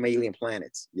decided to make them alien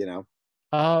planets,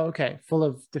 Oh, okay. Full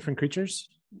of different creatures.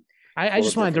 I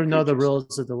just wanted to know the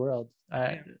rules of the world.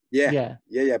 Yeah.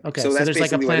 Okay, so there's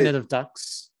like a planet of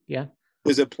ducks. Yeah.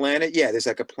 There's a planet. Yeah, there's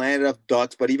like a planet of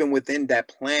ducks, but even within that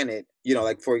planet,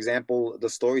 like for example, the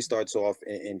story starts off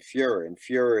in Fuhrer, and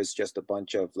Fuhrer is just a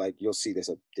bunch of like, you'll see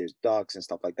there's ducks and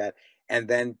stuff like that, and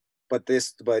then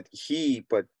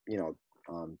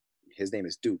his name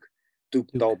is Duke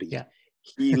Dolby. Yeah.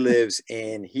 He lives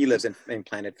in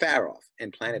planet Faroth,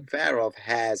 and planet Faroth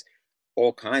has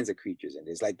all kinds of creatures in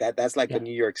it. It's like that. That's like the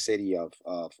New York City of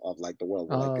like the world.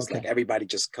 Where like it's like everybody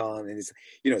just come and it's,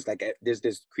 you know, it's like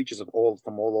there's creatures of all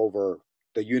from all over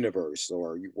the universe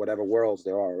or whatever worlds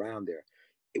there are around there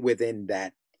within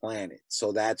that planet.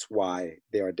 So that's why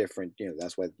there are different, you know,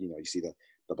 that's why, you know, you see the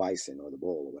bison or the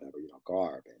bull or whatever, you know,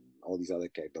 Garb and all these other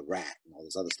the rat and all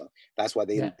this other stuff. That's why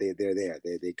they're there.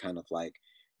 They kind of like,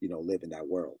 you know, live in that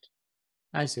world.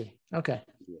 I see. Okay.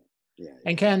 Yeah. Yeah.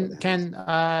 And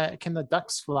can the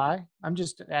ducks fly? I'm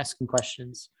just asking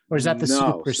questions. Or is that the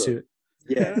super suit?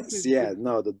 Yeah, yeah,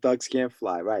 no, the ducks can't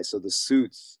fly, right? So the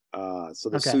suits,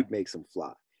 suit makes them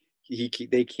fly.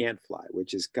 They can't fly,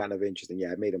 which is kind of interesting.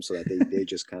 Yeah, I made them so that they're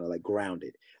just kind of like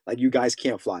grounded. Like you guys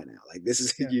can't fly now. Like this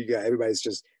is you guys, everybody's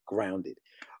just grounded.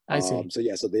 I see. So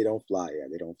yeah, so they don't fly. Yeah,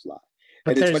 they don't fly.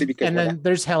 But and it's funny because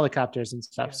there's helicopters and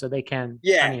stuff, so they can.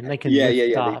 Yeah, I mean, they can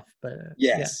lift off. But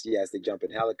yes, they jump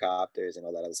in helicopters and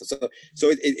all that other stuff.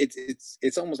 So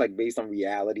it's almost like based on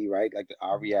reality, right? Like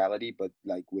our reality, but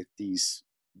like with these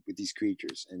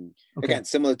creatures. And again,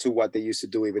 similar to what they used to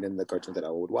do even in the cartoons that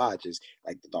I would watch, is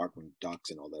like the Darkwing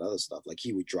Ducks and all that other stuff. Like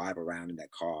he would drive around in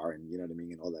that car, and you know what I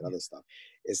mean, and all that other stuff.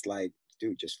 It's like,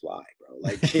 dude, just fly, bro.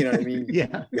 Like, you know what I mean? You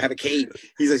have a cape.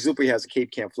 He's a super. He has a cape,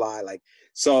 can't fly. Like,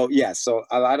 so yeah. So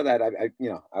a lot of that, I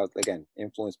was again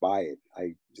influenced by it.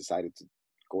 I decided to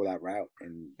go that route,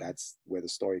 and that's where the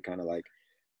story kind of like,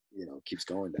 you know, keeps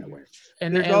going that way.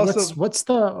 And also what's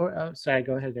the? Sorry,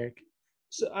 go ahead, Eric.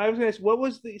 So I was gonna ask, what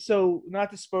was not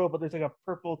to spoil, but there's like a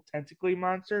purple tentacly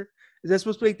monster. Is that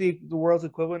supposed to be the world's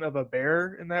equivalent of a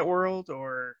bear in that world,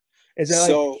 or is that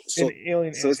like an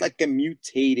alien? So it's like a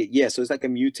mutated, so it's like a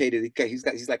mutated.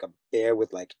 He's like a bear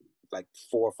with like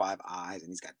 4 or 5 eyes, and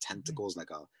he's got tentacles like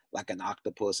an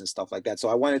octopus and stuff like that. So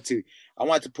I wanted to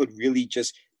put really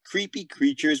just creepy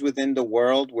creatures within the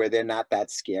world where they're not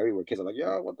that scary, where kids are like,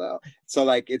 yo, what the hell? So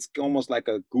like it's almost like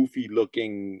a goofy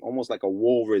looking, almost like a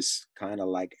walrus kind of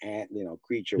like ant, you know,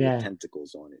 creature with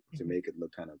tentacles on it to make it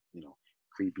look kind of, you know,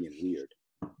 creepy and weird.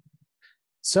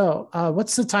 So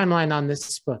what's the timeline on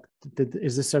this book?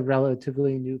 Is this a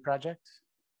relatively new project?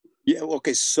 Yeah,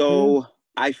 okay, so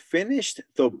I finished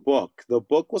the book. The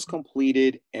book was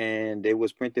completed and it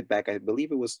was printed back, I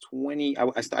believe it was 20.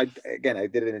 I started, again, I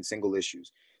did it in single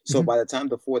issues. So by the time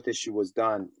the 4th issue was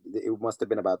done, it must have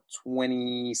been about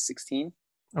 2016.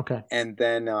 Okay. And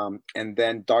then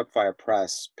Darkfire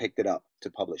Press picked it up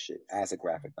to publish it as a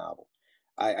graphic novel.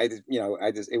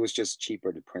 It was just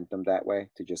cheaper to print them that way,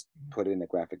 to just put it in a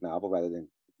graphic novel rather than,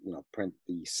 you know, print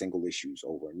the single issues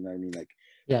over. You know what I mean? Like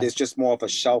there's just more of a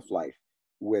shelf life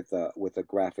with a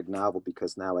graphic novel,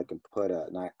 because now I can put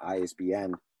an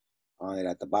ISBN on it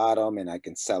at the bottom and I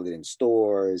can sell it in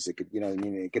stores. It could, you know what I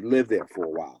mean, it could live there for a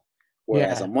while.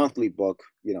 Whereas a monthly book,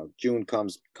 you know, June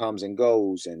comes and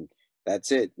goes, and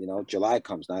that's it. You know, July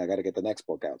comes, now I got to get the next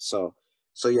book out. So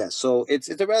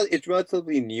it's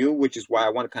relatively new, which is why I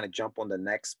want to kind of jump on the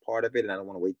next part of it, and I don't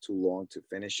want to wait too long to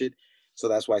finish it. So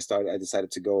that's why I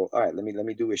decided to go, all right, let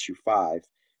me do issue 5,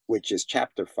 which is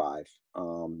chapter 5,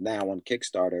 now on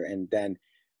Kickstarter, and then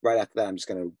right after that, I'm just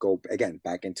going to go again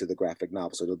back into the graphic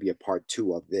novel. So it'll be a part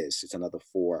 2 of this. It's another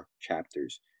 4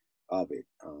 chapters of it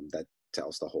that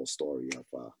tells the whole story of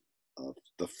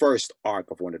the first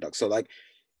arc of Wonder Duck. So like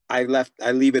I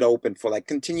leave it open for like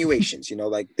continuations, you know,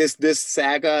 like this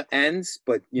saga ends,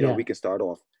 but you know, we can start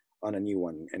off on a new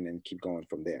one and then keep going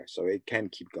from there. So it can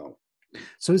keep going.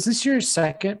 So is this your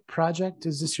second project?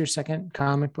 Is this your second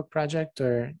comic book project,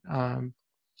 or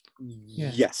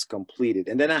Yes, completed.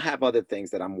 And then I have other things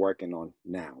that I'm working on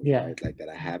now, right? Like that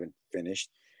I haven't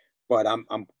finished, but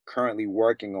I'm currently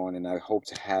working on, and I hope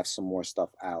to have some more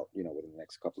stuff out, you know, within the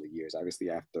next couple of years. Obviously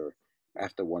after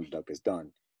Wonder Duck is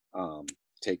done.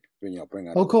 Bring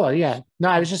out. Oh, cool. Yeah. No,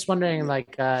 I was just wondering,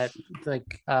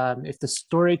 if the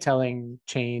storytelling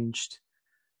changed,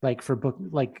 like for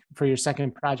your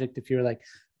second project, if you're like,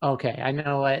 okay, I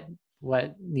know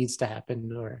what needs to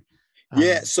happen, or.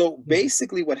 So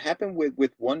basically what happened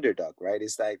with Wonder Duck, right,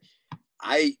 is like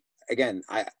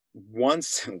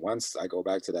once I go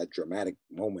back to that dramatic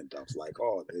moment of like,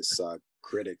 oh, this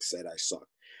critic said I suck.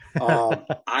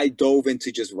 I dove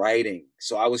into just writing.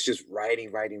 So I was just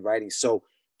writing. So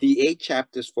the 8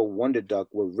 chapters for Wonder Duck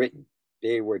were written.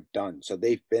 They were done. So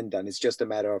they've been done. It's just a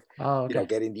matter of, you know,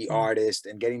 getting the artist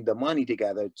and getting the money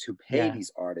together to pay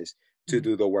these artists to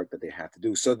do the work that they have to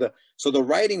do. So the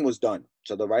writing was done.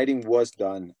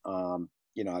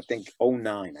 You know, I think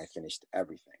 2009 I finished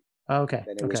everything. Okay.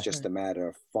 And it was just a matter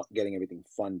of getting everything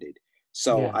funded.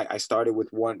 So I started with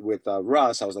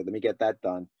Russ. I was like, let me get that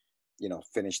done, you know,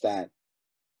 finish that.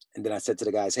 And then I said to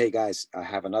the guys, hey guys, I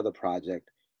have another project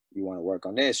you want to work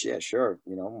on this? Yeah, sure.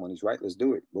 You know, money's right. Let's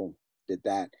do it. Boom, did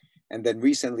that. And then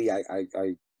recently,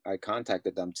 I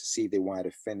contacted them to see if they wanted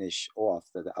to finish off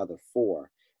the other four.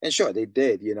 And sure, they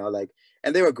did. You know, like,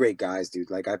 and they were great guys,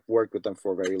 dude. Like, I've worked with them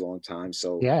for a very long time,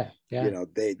 so Yeah, you yeah. know,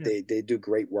 they do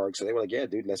great work. So they were like, yeah,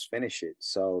 dude, let's finish it.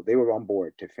 So they were on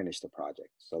board to finish the project.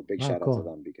 So big Oh, shout out to cool.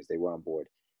 them because they were on board.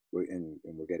 And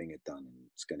we're getting it done. And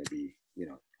it's going to be, you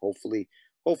know, hopefully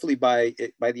by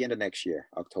the end of next year,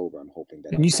 October. I'm hoping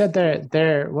that. And you said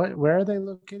they're what? Where are they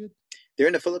located? They're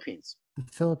in the Philippines. The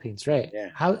Philippines, right? Yeah.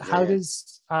 How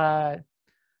does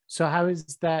so how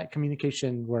is that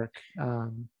communication work?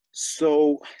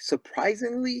 So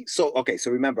surprisingly, okay.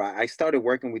 So remember, I started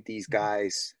working with these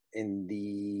guys in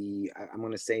I'm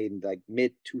going to say in like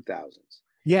mid 2000s.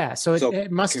 Yeah, so it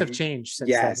must have changed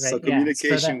since then, right? So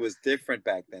communication Yeah, was different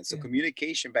back then. So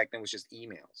communication back then was just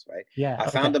emails, right? Yeah. I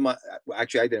found them.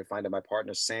 Actually, I didn't find them. My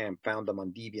partner Sam found them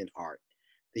on DeviantArt.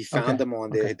 He found them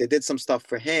on there. They did some stuff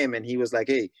for him, and he was like,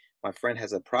 "Hey, my friend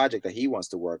has a project that he wants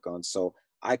to work on." So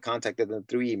I contacted them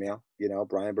through email. You know,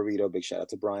 Brian Burrito. Big shout out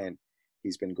to Brian.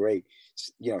 He's been great.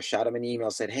 You know, shot him an email,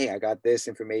 said, "Hey, I got this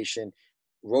information."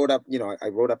 Wrote up. You know, I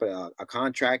wrote up a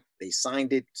contract. They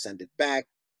signed it, sent it back.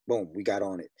 Boom, we got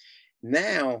on it.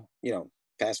 Now, you know,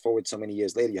 fast forward so many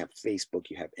years later, you have Facebook,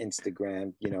 you have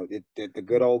Instagram, you know, the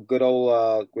good old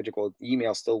what you call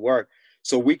email still work.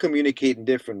 So we communicate in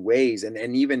different ways.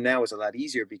 And even now it's a lot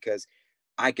easier because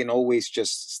I can always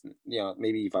just, you know,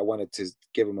 maybe if I wanted to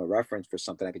give them a reference for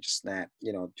something, I could just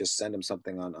just send them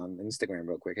something on Instagram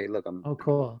real quick. Hey, look, I'm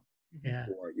cool. Yeah.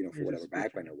 Or, you know, for whatever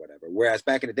background or whatever. Whereas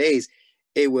back in the days,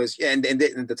 it was and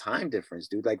the time difference,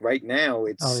 dude. Like right now,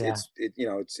 it's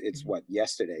what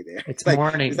yesterday there. It's like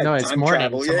morning. It's morning.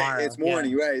 Travel. Yeah, it's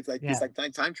morning, right? It's like it's like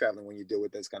time traveling when you deal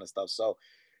with this kind of stuff. So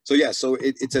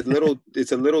it's a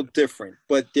little different,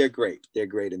 but they're great. They're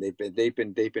great, and they've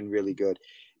been really good.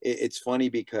 It's funny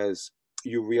because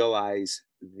you realize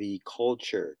the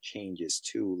culture changes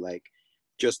too, like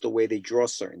just the way they draw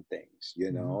certain things,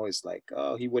 you know, it's like,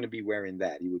 oh, he wouldn't be wearing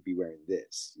that. He would be wearing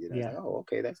this, you know, like, oh,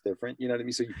 okay, that's different. You know what I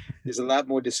mean? So there's a lot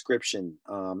more description.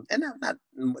 And not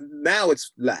now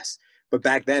it's less, but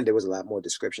back then there was a lot more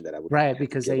description that I would. Right.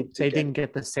 Because they didn't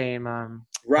get the same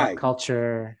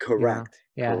culture. Correct.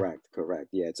 You know? Correct.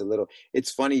 Yeah.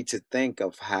 It's funny to think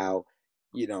of how,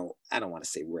 you know, I don't want to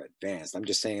say we're advanced. I'm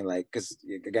just saying like, cause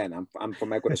again, I'm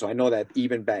from Ecuador. So I know that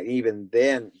even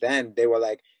then they were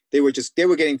like, they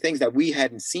were getting things that we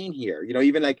hadn't seen here, you know,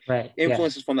 even like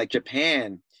influences from like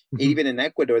Japan, even in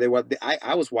Ecuador.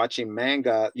 I was watching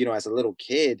manga, you know, as a little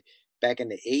kid back in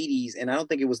the 80s, and I don't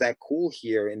think it was that cool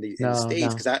here in the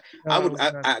States, because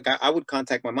I would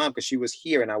contact my mom because she was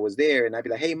here and I was there, and I'd be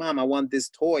like, hey mom, I want this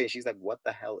toy, and she's like, what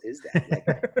the hell is that?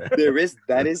 Like,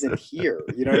 that isn't here,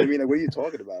 you know what I mean? Like, what are you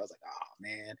talking about? I was like, oh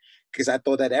man, because I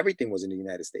thought that everything was in the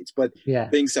United States, but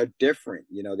things are different,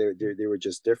 you know. There were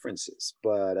just differences,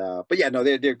 but yeah, no,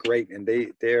 they're great, and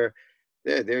they're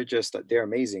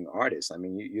amazing artists. I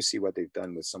mean, you see what they've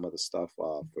done with some of the stuff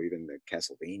for even the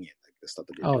Castlevania, like the stuff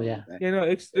that they're doing. No,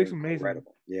 it's amazing.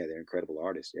 Incredible. Yeah, they're incredible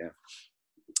artists. Yeah,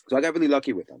 so I got really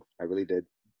lucky with them. I really did.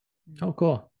 Oh,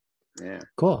 cool. Yeah,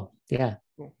 cool. Yeah.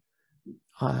 Cool.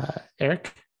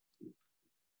 Eric,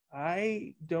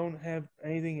 I don't have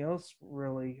anything else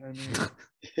really. I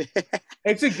mean,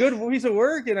 it's a good piece of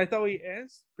work, and I thought we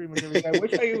asked pretty much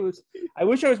everything. I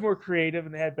wish I was more creative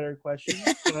and had better questions,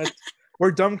 but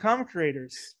we're dumb comic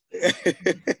creators.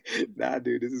 Nah,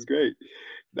 dude, this is great.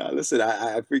 Nah, listen,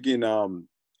 I freaking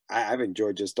I've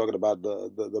enjoyed just talking about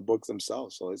the books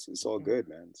themselves. So it's all good,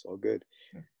 man. It's all good.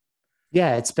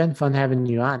 Yeah, it's been fun having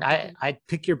you on. I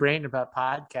pick your brain about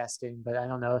podcasting, but I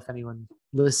don't know if anyone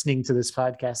listening to this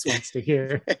podcast wants to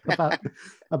hear about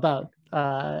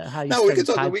how you. No, we could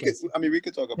talk. We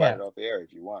could talk about it off the air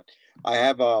if you want. I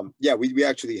have we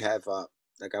actually have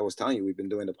like I was telling you, we've been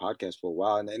doing the podcast for a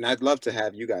while, and I'd love to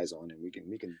have you guys on, and we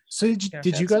can. So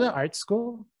did you go to art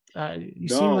school? You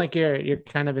seem like you're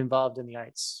kind of involved in the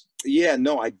arts. Yeah,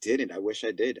 no, I didn't. I wish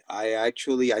I did. I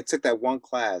took that one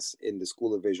class in the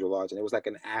School of Visual Arts, and it was like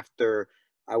an after,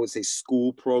 I would say,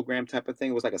 school program type of thing.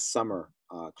 It was like a summer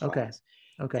class.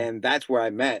 Okay. And that's where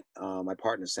I met my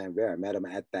partner Sam Vera. I met him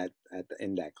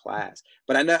in that class.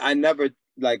 But I never,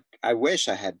 like, I wish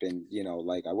I had been, you know,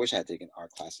 like I wish I had taken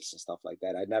art classes and stuff like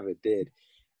that. I never did.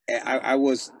 I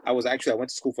went to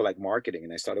school for like marketing,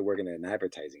 and I started working at an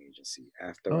advertising agency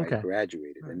after I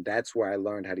graduated, and that's where I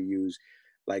learned how to use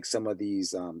like some of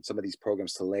these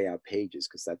programs to lay out pages,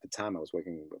 because at the time I was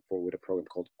working with a program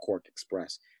called Quark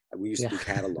Express. We used to do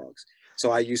catalogs,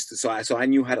 so I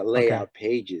knew how to lay out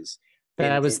pages.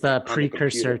 That was the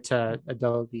precursor to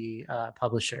Adobe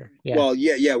Publisher. Yeah. Well,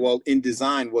 yeah. Well,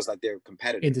 InDesign was like their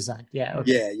competitor. InDesign, yeah.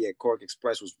 Okay. Yeah. Quark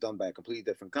Express was done by a completely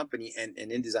different company, and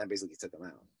InDesign basically took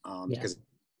them out because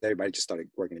everybody just started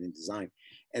working in InDesign.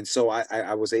 And so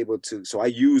I was able to, so I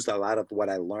used a lot of what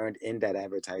I learned in that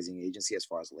advertising agency as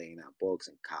far as laying out books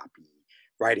and copy,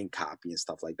 writing copy and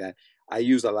stuff like that. I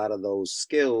used a lot of those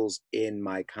skills in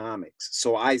my comics.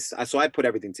 So I put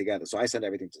everything together. So I send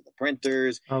everything to the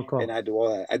printers. Oh, cool. And I do all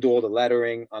that. I do all the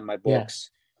lettering on my books,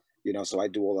 so I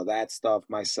do all of that stuff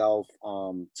myself.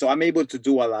 So I'm able to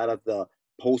do a lot of the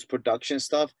post-production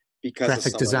stuff because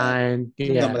graphic design.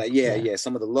 Some of that,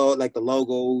 some of the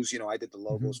logos, I did the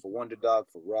logos for Wonder Duck,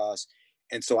 for Russ.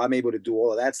 And so I'm able to do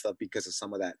all of that stuff because of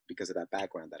that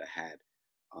background that I had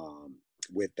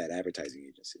with that advertising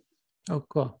agency. Oh,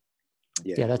 cool.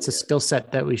 Yeah, that's a skill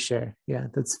set that we share. Yeah,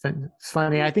 that's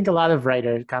funny. I think a lot of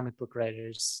comic book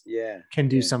writers can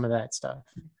do some of that stuff.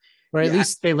 Or at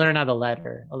least they learn how to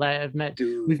letter.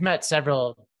 We've met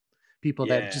several people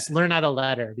that just learn how to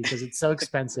letter because it's so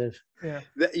expensive.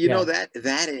 Know that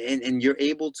and you're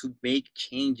able to make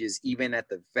changes even at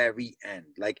the very end.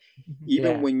 Like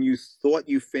even when you thought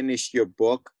you finished your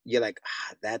book, you're like,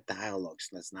 that dialogue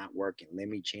that's not working. Let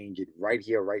me change it right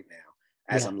here, right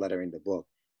now, as I'm lettering the book,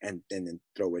 and then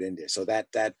throw it in there. So that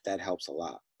helps a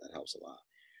lot. That helps a lot.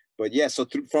 But yeah, so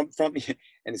from and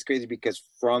it's crazy because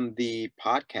from the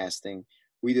podcasting,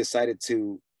 we decided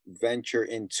to venture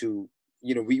into,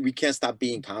 we can't stop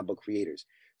being comic book creators.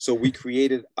 So we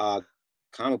created a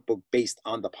comic book based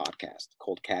on the podcast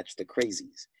called Catch the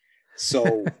Crazies.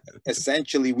 So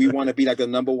essentially we want to be like the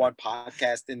 #1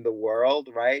 podcast in the world,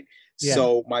 right?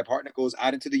 So my partner goes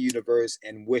out into the universe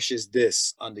and wishes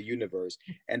this on the universe,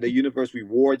 and the universe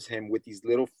rewards him with these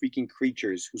little freaking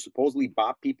creatures who supposedly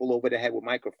bop people over the head with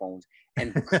microphones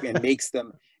and makes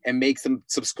them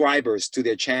subscribers to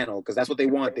their channel, because that's what they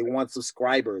want. They want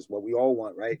subscribers, what we all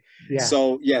want, right?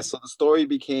 So the story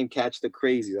became Catch the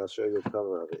Crazies. I'll show you the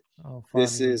cover of it.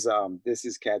 This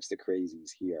is Catch the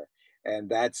Crazies here. And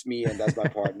that's me, and that's my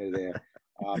partner there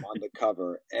on the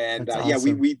cover. And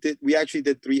awesome. we actually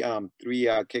did three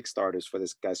Kickstarters for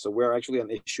this guy. So we're actually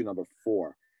on issue number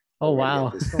 4. Oh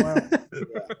wow!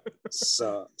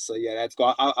 So that's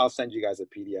cool. I'll send you guys a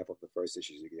PDF of the first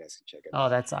issue so you guys can check it out. Oh,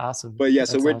 that's awesome. But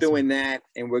so we're doing that,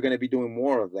 and we're going to be doing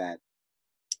more of that.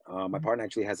 My partner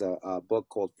actually has a book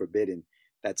called Forbidden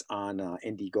that's on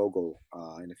Indiegogo.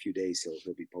 In a few days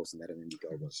he'll be posting that on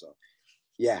Indiegogo. So.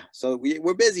 Yeah, so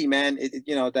we're busy, man.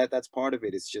 That's part of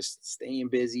it. It's just staying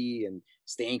busy and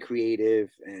staying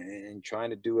creative and trying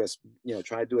to do as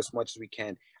much as we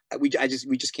can. We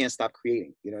just can't stop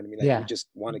creating. You know what I mean? We just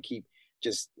want to keep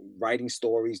just writing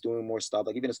stories, doing more stuff.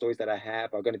 Like even the stories that I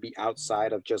have are going to be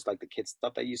outside of just like the kids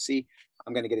stuff that you see.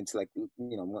 I'm going to get into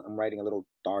I'm writing a little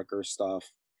darker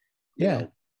stuff.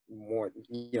 More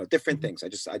different things. I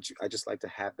just like to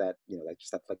have that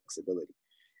just that flexibility.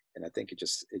 And I think it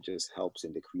just helps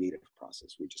in the creative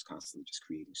process. We're just constantly just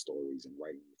creating stories and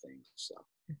writing new things. So,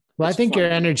 well, I think your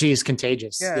energy is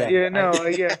contagious. I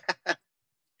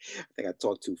think I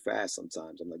talk too fast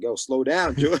sometimes. I'm like, yo, slow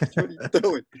down, George. What are you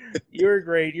doing? You're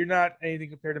great. You're not anything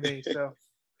compared to me. So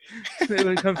when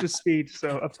it comes to speed,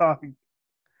 so I'm talking.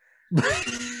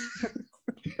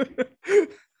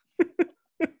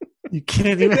 You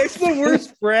can't even. That's the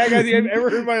worst brag I think I've ever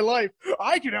heard in my life.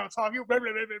 I can out talk you. Blah, blah,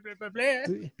 blah, blah, blah,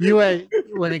 blah. You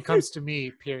when it comes to me,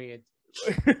 period.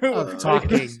 Of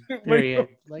talking, period.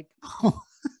 Like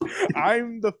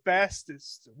I'm the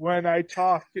fastest when I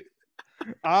talk.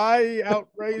 I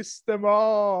outrace them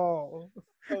all.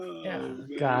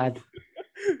 God.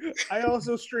 I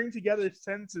also string together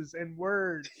sentences and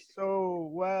words so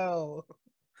well.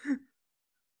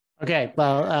 Okay,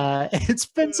 well, it's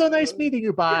been so nice meeting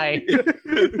you. Bye.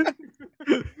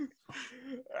 All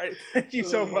right, thank you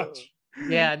so much.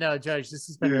 Yeah, no, Judge, this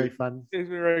has been really fun. It's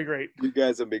been really great. You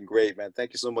guys have been great, man.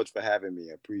 Thank you so much for having me.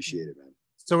 I appreciate it, man.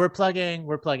 So we're plugging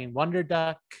Wonder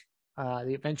Duck,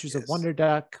 The Adventures of Wonder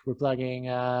Duck. We're plugging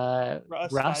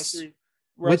Russ,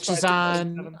 which is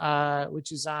on.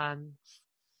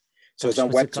 So it's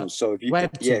on Webtoons. So if you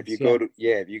go to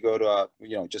go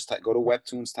to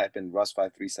Webtoons, type in Russ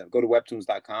 537. Go to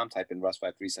webtoons.com, type in Russ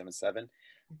 5377.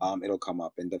 It'll come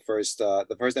up. And the first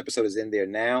episode is in there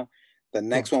now. The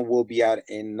next one will be out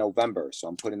in November. So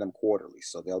I'm putting them quarterly.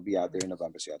 So they'll be out there in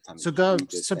November. So you have time. So go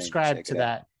subscribe to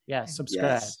that. Yeah,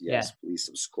 subscribe. Yes, please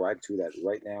subscribe to that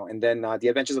right now. And then The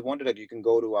Adventures of Wonder Duck, you can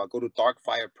go to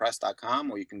darkfirepress.com,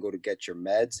 or you can go to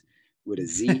getyourmeds with a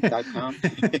Z.com.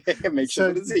 Make sure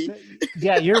with a Z.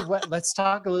 Yeah, let's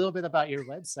talk a little bit about your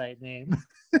website name.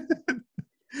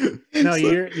 No,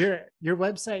 your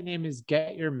website name is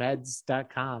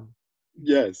getyourmeds.com.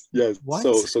 Yes. What?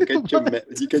 So get your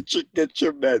you get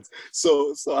your meds.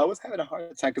 So I was having a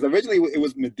hard time because originally it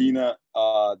was Medina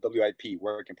WIP,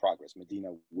 work in progress,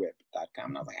 MedinaWhip.com.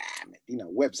 And I was like, Medina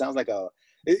Whip sounds like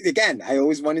again, I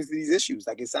always run into these issues.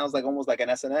 Like it sounds like almost like an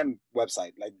S&M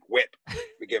website, like Whip.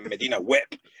 We get Medina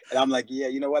Whip. And I'm like, yeah,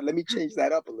 you know what? Let me change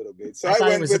that up a little bit. So I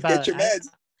went with Get Your Meds.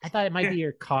 I thought it might be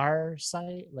your car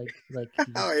site, like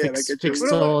fix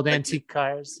old antique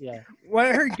cars. Yeah. When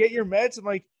I heard Get Your Meds, I'm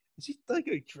like, is he like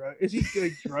a drug? Is he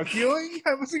like drug dealing?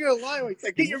 I wasn't gonna lie. Like,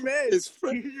 get your meds.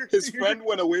 His friend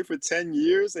went away for 10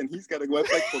 years, and he's got a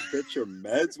website called Get Your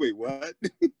Meds. Wait, what?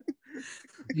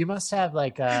 You must have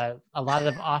like a lot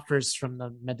of offers from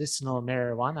the medicinal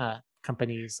marijuana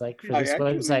companies, like for this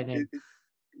website name.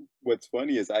 What's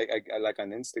funny is I like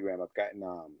on Instagram, I've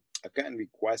gotten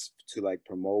requests to like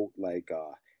promote like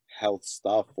health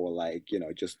stuff or like, you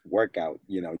know, just workout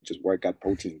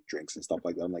protein drinks and stuff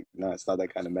like that. I'm like, no, it's not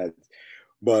that kind of meds.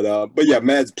 But yeah,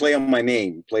 meds, play on my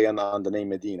name, play on the name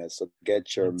Medina. So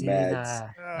Get Your Meds,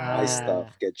 my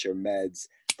stuff,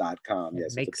 getyourmeds.com.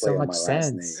 Yes, makes so much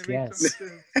sense. Yes.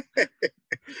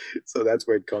 So that's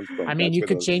where it comes from. I mean, you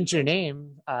could change your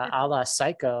name a la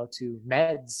Psycho to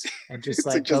Meds and just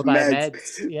like go by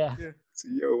Meds. Yeah.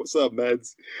 Yo, what's up,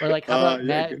 Meds? Or like, how about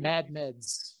Mad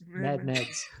Meds? Mad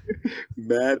Meds.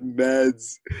 Mad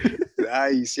Meds.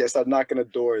 Nice. Yeah, start knocking the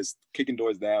doors, kicking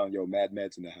doors down. Yo, Mad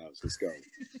Meds in the house. Let's go.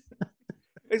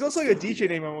 It's also like a DJ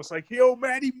name, almost like, yo,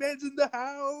 Maddie Meds in the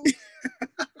house.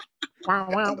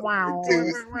 Wow.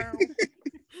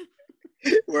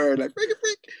 Word, like freak.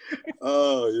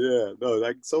 Oh yeah, no,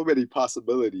 like so many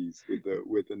possibilities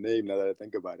with the name. Now that I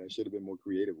think about it, I should have been more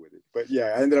creative with it. But yeah,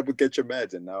 I ended up with Get Your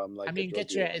Meds, and now I'm like, I mean,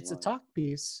 it's a talk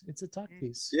piece. It's a talk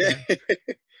piece. Yeah.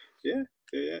 Yeah.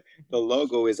 The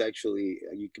logo is actually,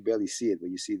 you can barely see it,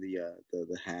 but you see the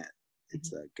hat.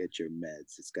 It's Get Your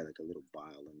Meds. It's got like a little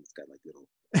vial, and it's got like little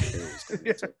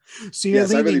arrows. So you're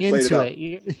leaning into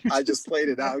it. I just played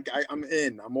it out. I'm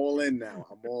in. I'm all in now.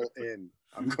 I'm all in.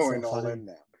 I'm going all in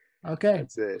now. Okay.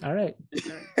 That's it. All right.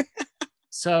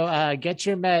 So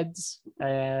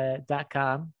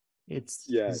getyourmeds.com.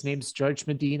 His name's George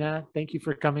Medina. Thank you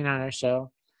for coming on our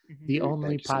show. The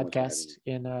only podcast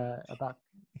in about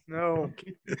no.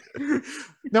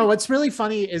 What's really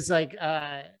funny is like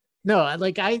I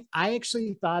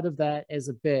actually thought of that as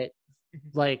a bit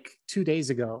like 2 days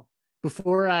ago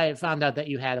before I found out that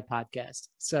you had a podcast.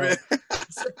 So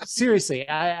seriously,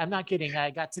 I'm not kidding. I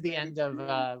got to the end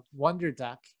of Wonder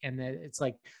Duck, and it's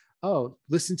like, oh,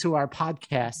 listen to our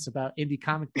podcasts about indie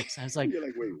comic books. I was like, you're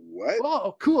like, wait, what?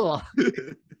 Oh, cool.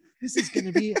 This is going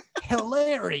to be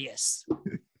hilarious.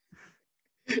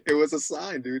 It was a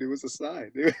sign, dude. It was a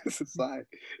sign.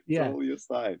 Yeah. Totally a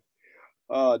sign.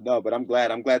 Oh no, but I'm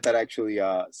glad that actually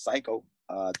Psycho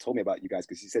told me about you guys,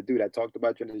 because he said, dude, I talked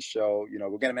about you on the show. You know,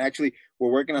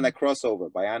 we're working on that crossover,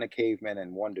 Bionic Caveman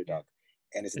and Wonder Duck.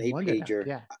 And it's an 8-pager.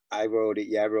 Yeah. I wrote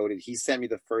it. He sent me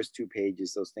the first 2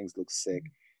 pages. Those things look sick.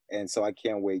 And so I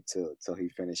can't wait till he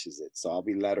finishes it. So I'll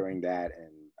be lettering that,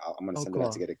 and I'm gonna send it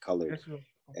out to get it colored.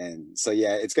 And so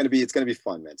yeah, it's gonna be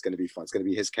fun, man. It's gonna be fun. It's gonna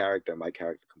be his character and my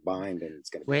character combined, and it's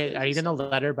gonna be Wait, are you gonna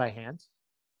letter by hand?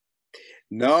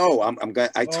 No, I'm gonna.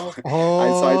 I told him, and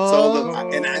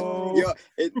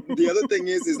the other thing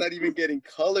is, it's not even getting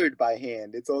colored by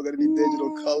hand. It's all gonna be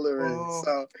digital coloring.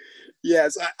 So,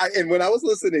 yes, and when I was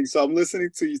listening, so I'm listening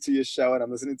to your show, and I'm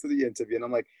listening to the interview, and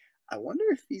I'm like, I wonder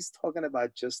if he's talking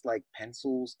about just like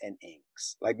pencils and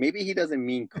inks. Like maybe he doesn't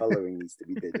mean coloring needs to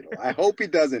be digital. I hope he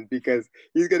doesn't, because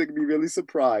he's going to be really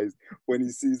surprised when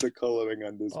he sees the coloring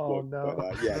on this book. No.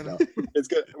 But no, it's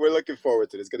good. We're looking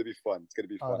forward to it. It's going to be fun. It's going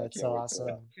to be fun. Oh, that's so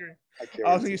awesome.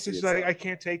 Also, he's just like, I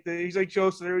can't take the. He's like, Joe,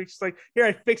 so he's like, here,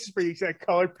 I fixed it for you. He's got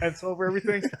colored pencil over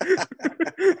everything.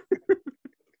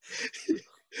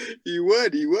 He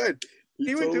would. He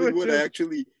totally would. Too.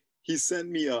 Actually, he sent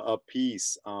me a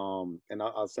piece, and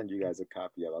I'll send you guys a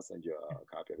copy of it. I'll send you a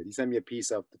copy of it. He sent me a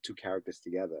piece of the 2 characters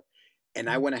together, and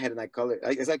I went ahead and I colored.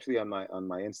 It's actually on my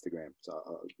Instagram,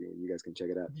 so you guys can check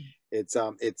it out. It's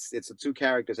the 2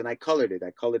 characters, and I colored it. I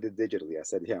colored it digitally. I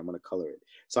said, "Yeah, I'm gonna color it."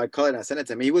 So I colored it and I sent it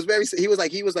to him. He was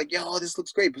like, "Yo, this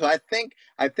looks great." So I think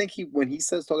when he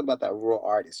says talking about that raw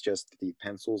art, it's just the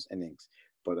pencils and inks.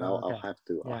 But I'll have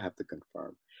to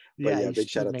confirm. But yeah, big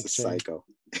shout out to Psycho.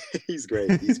 He's great.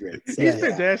 So, he's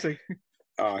fantastic.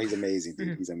 Oh, he's amazing,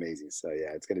 dude. He's amazing. So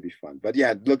yeah, it's gonna be fun. But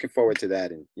yeah, looking forward to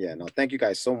that. And yeah, no, thank you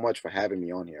guys so much for having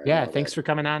me on here. Yeah, thanks for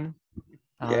coming on.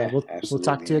 We'll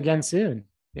talk to you again soon.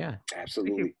 Yeah.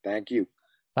 Absolutely. Thank you.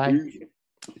 Bye.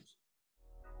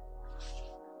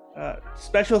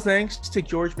 Special thanks to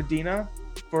George Medina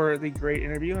for the great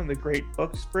interview and the great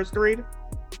books for us to read.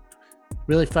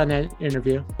 Really fun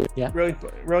interview. Yeah.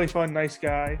 Really fun, nice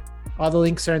guy. All the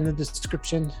links are in the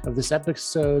description of this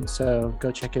episode, so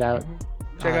go check it out.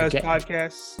 Check out his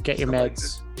podcasts. Get your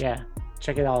meds. Like yeah.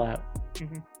 Check it all out.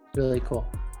 Mm-hmm. Really cool.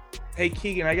 Hey,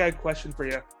 Keegan, I got a question for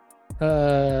you.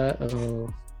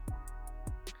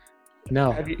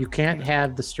 No, you can't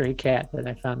have the stray cat that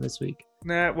I found this week.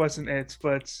 That wasn't it,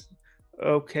 but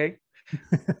okay.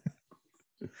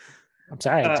 I'm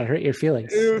sorry to hurt your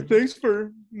feelings. Thanks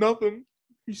for nothing.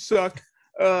 You suck.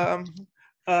 But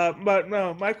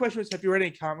no, my question was, have you read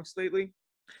any comics lately?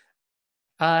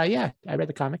 Yeah, I read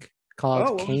the comic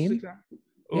called Kane.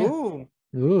 Oh.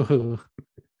 Yeah. Ooh.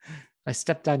 I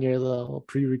stepped on your little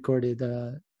pre-recorded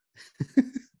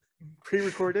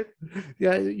pre-recorded?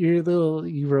 Yeah,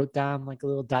 you wrote down like a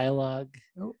little dialogue.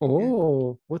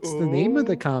 What's the name of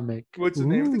the comic? What's the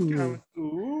name of the comic?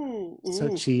 Ooh.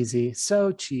 So cheesy.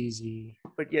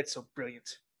 But yet so brilliant.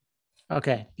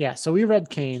 Okay, yeah. So we read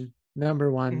Kane,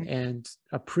 number 1, and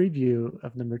a preview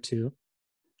of number 2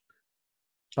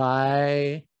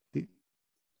 by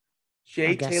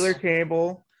J. Taylor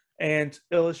Campbell and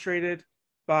illustrated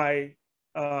by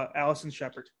Allison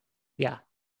Shepard. Yeah.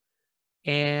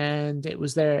 And it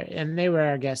was there, and they were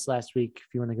our guests last week.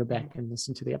 If you want to go back and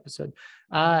listen to the episode,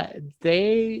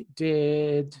 they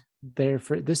did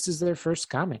this is their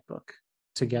first comic book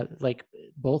together, like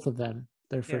both of them,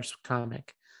 their first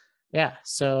comic. Yeah.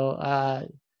 So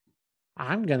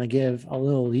I'm gonna give a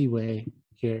little leeway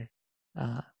here,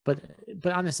 but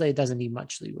honestly, it doesn't need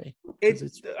much leeway.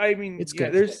 It's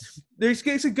good.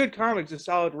 There's a good comic. It's a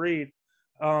solid read.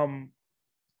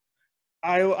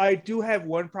 I do have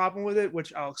one problem with it,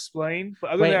 which I'll explain.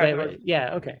 But wait.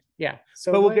 Yeah, okay. Yeah.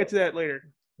 So we'll get to that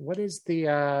later. What is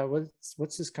the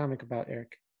what's this comic about,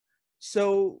 Eric?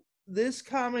 So this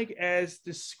comic, as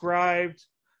described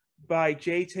by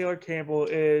J. Taylor Campbell,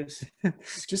 is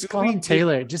just call him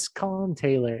Taylor. Just call him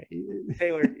Taylor.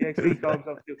 Taylor, yeah, he calls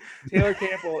himself too. Taylor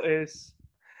Campbell is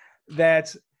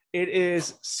that it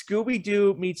is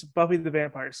Scooby-Doo meets Buffy the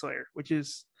Vampire Slayer, which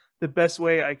is the best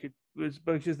way you could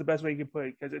put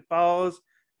it, because it follows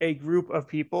a group of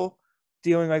people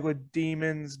dealing like with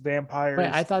demons, vampires.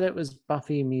 Wait, I thought it was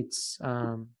Buffy meets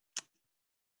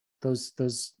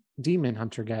those demon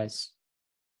hunter guys.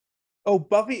 Oh,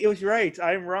 Buffy, it was right.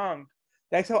 I'm wrong.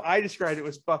 That's how I described it,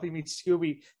 was Buffy meets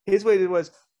Scooby. His way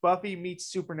was Buffy meets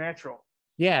Supernatural.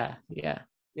 Yeah.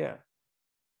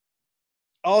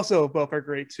 Also, both are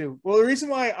great too. Well, the reason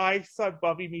why I thought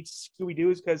Buffy meets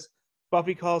Scooby-Doo is because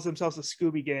Buffy calls themselves the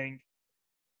Scooby Gang,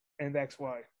 and that's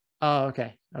why. Oh,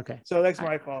 okay. So that's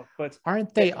my fault. But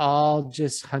aren't they all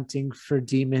just hunting for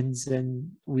demons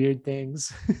and weird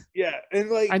things? Yeah,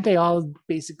 and like, aren't they all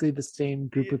basically the same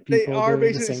group of people? They are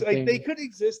basically the like they could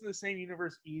exist in the same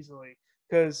universe easily,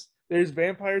 because there's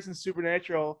vampires in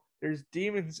Supernatural, there's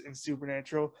demons in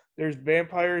Supernatural, there's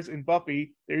vampires in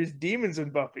Buffy, there's demons in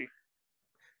Buffy.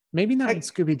 Maybe not in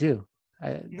Scooby-Doo.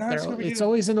 It's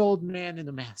always an old man in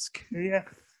a mask. Yeah.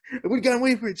 We got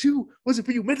away for it too. Wasn't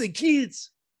for you meddling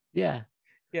kids. Yeah.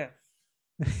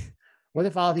 What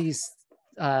if all these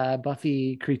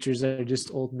Buffy creatures are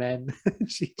just old men?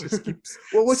 She just keeps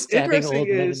what's stabbing interesting old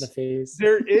men in the face.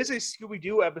 There is a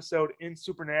Scooby-Doo episode in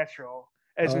Supernatural,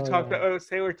 as as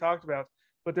Taylor talked about,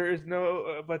 but there is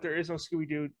no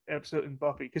Scooby-Doo episode in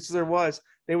Buffy, because if there was,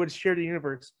 they would share the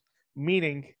universe,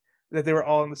 meaning that they were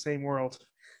all in the same world.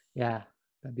 Yeah,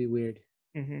 that'd be weird.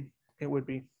 Mm-hmm. It would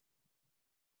be.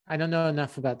 I don't know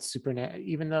enough about Supernatural,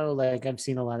 even though like I've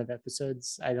seen a lot of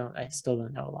episodes. I still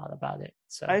don't know a lot about it.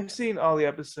 So I've seen all the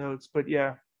episodes, but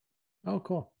yeah. Oh,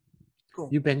 cool.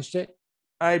 You binged it?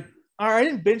 I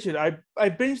didn't binge it. I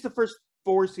binged the first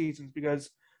 4 seasons because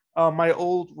my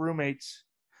old roommates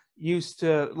used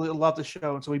to love the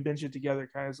show, and so we binged it together,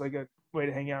 kind of as like a way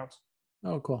to hang out.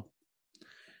 Oh, cool.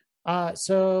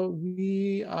 So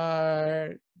we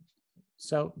are.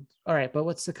 So all right, but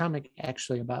what's the comic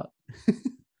actually about?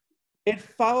 It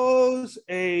follows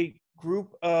a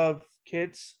group of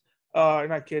kids,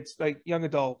 not kids, like young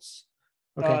adults,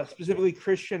 specifically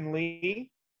Christian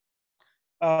Lee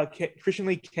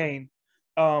Kane,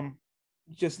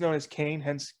 just known as Kane,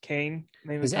 hence Kane.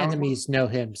 His enemies know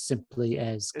him simply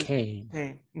as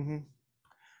Kane. Mm-hmm.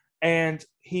 And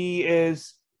he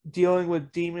is dealing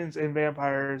with demons and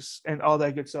vampires and all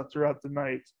that good stuff throughout the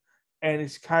night, and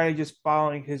it's kind of just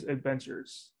following his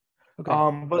adventures. Okay.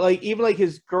 But like even like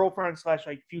his girlfriend /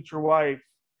 like future wife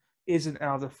isn't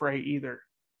out of the fray either.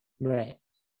 Right.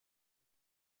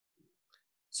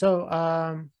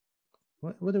 So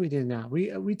what do we do now?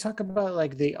 We talk about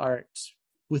like the art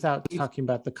without talking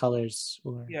about the colors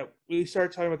or we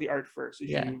started talking about the art first.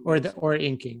 Or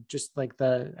inking, just like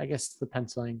the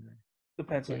penciling. The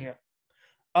penciling,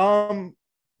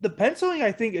 the penciling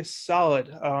I think is solid.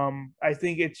 I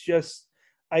think it's just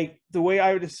the way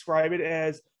I would describe it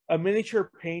as a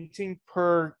miniature painting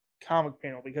per comic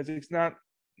panel, because it's not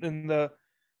in the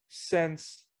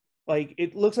sense like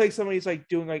it looks like somebody's like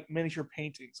doing like miniature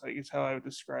paintings, like it's how I would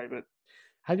describe it.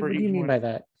 What do you mean by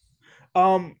that?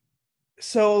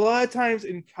 So a lot of times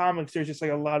in comics there's just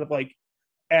like a lot of like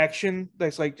action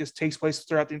that's like just takes place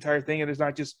throughout the entire thing, and there's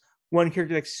not just one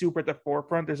character like super at the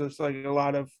forefront. There's just like a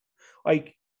lot of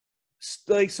like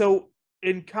so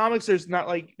in comics there's not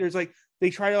like there's like they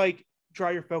try to like draw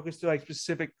your focus to like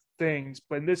specific things,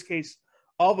 but in this case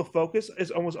all the focus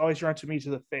is almost always drawn to me to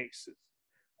the face,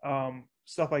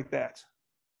 stuff like that.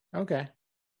 Okay.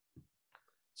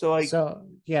 So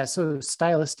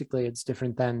stylistically it's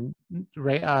different than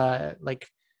like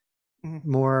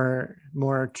more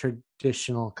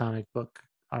traditional comic book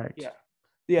art.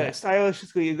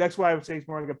 Stylistically that's why I would say it's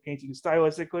more like a painting.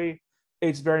 Stylistically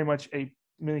it's very much a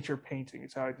miniature painting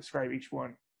is how I describe each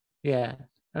one.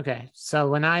 Okay, so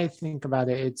when I think about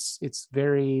it, it's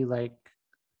very like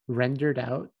rendered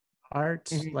out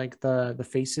art. Like the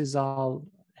faces all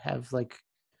have like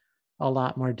a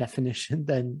lot more definition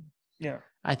than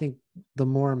I think the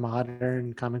more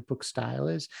modern comic book style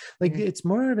is. Like it's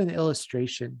more of an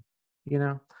illustration, you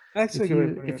know. That's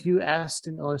if you asked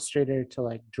an illustrator to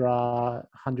like draw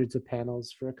hundreds of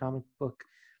panels for a comic book,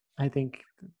 I think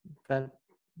that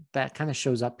kind of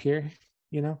shows up here,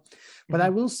 you know. But I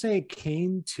will say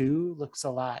Kane 2 looks a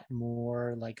lot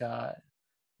more like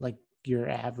your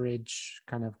average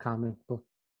kind of comic book.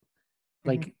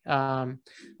 Like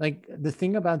the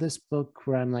thing about this book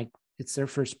where I'm like, it's their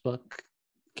first book,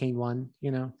 Kane 1, you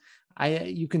know,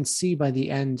 you can see by the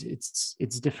end it's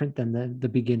different than the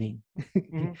beginning.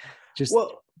 Just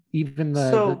even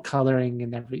the coloring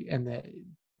and the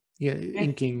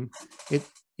inking,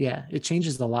 it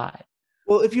changes a lot.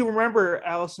 Well, if you remember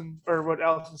Allison, or what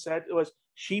Allison said, it was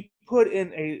she put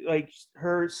in a like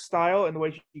her style and the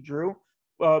way she drew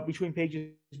between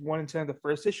pages 1 and 10 of the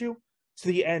first issue to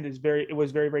the end it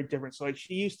was very, very different. So like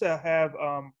she used to have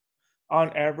on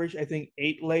average I think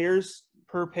 8 layers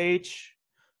per page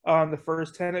on the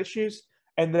first 10 issues,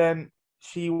 and then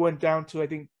she went down to I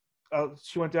think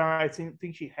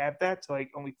she had that to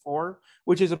like only 4,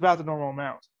 which is about the normal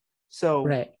amount. So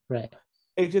right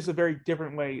it's just a very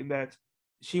different way in that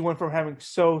she went from having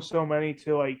so many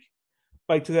to like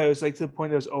to those like to the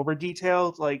point that was over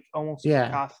detailed, like almost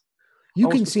you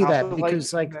can see that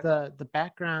because like the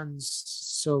backgrounds.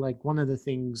 So like one of the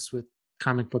things with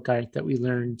comic book art that we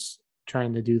learned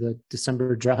trying to do the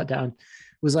December drawdown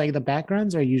was like the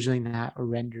backgrounds are usually not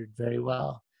rendered very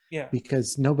well,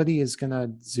 because nobody is gonna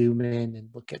zoom in and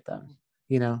look at them,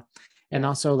 you know. And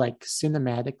also like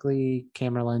cinematically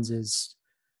camera lenses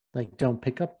like don't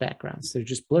pick up backgrounds, they're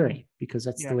just blurry because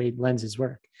that's the way lenses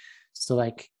work. So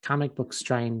like comic books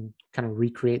try and kind of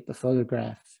recreate the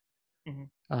photograph,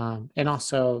 and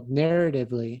also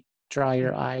narratively draw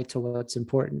your eye to what's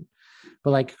important.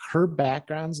 But like her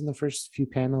backgrounds in the first few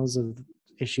panels of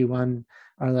issue 1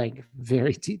 are like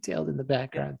very detailed in the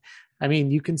background. I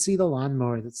mean, you can see the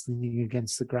lawnmower that's leaning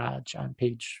against the garage on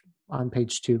page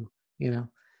 2, you know.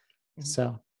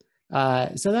 So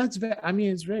that's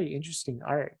it's very interesting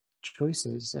art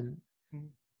choices, and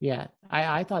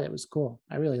I thought it was cool.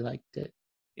 I really liked it.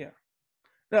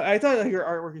 No, I thought like your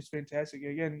artwork is fantastic.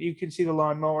 Again, you can see the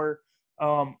lawnmower.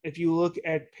 If you look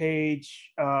at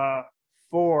page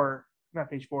 4, not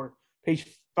page 4, page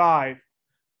 5,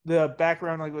 the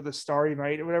background like with the starry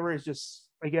night or whatever is just,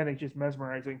 again, it's just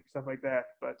mesmerizing, stuff like that.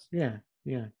 But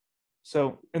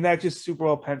so, and that's just super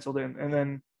well penciled in, and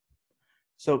then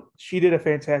so she did a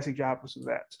fantastic job with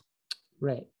that.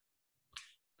 Right.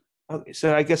 Okay,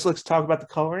 so I guess let's talk about the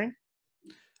coloring.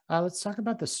 Let's talk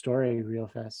about the story real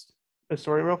fast. The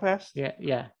story real fast?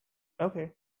 Yeah.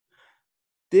 Okay.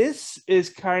 This is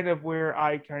kind of where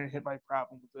I kind of hit my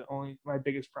problem with my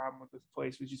biggest problem with this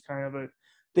place, which is kind of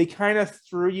they kind of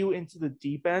threw you into the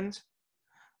deep end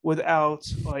without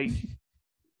like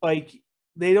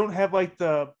they don't have like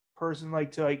the person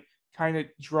like to like kind of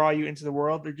draw you into the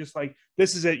world. They're just like,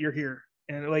 this is it, you're here.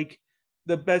 And like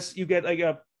the best you get like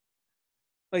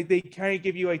they kind of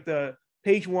give you like the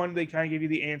page 1, they kind of give you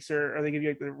the answer, or they give you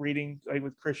like the reading like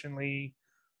with Christian Lee,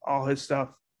 all his stuff.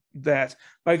 But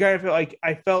I kind of felt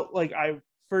like I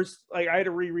had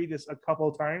to reread this a couple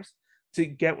of times to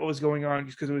get what was going on,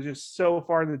 just because it was just so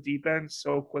far in the deep end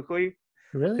so quickly.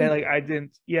 Really? That like I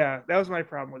didn't. Yeah, that was my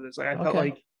problem with this. Like I felt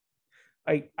like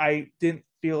I didn't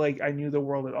feel like I knew the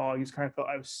world at all. I just kind of felt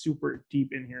I was super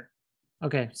deep in here.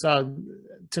 Okay, so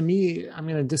to me, I'm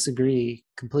going to disagree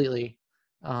completely.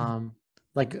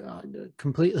 Like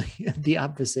completely the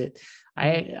opposite.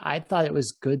 I thought it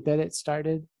was good that it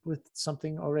started with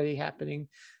something already happening.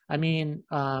 I mean,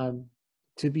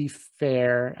 to be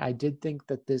fair, I did think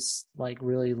that this like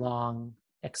really long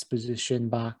exposition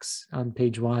box on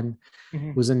page 1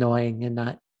 was annoying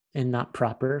and not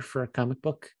proper for a comic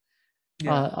book.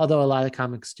 Yeah. Although a lot of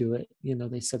comics do it, you know,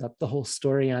 they set up the whole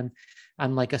story on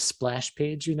like a splash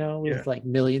page, you know, with like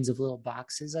millions of little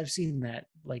boxes. I've seen that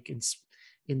like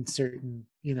in certain,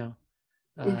 you know,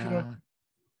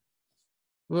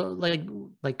 well,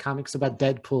 like comics about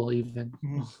Deadpool even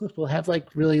will have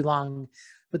like really long,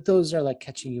 but those are like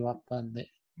catching you up on the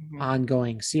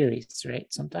ongoing series,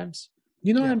 right? Sometimes,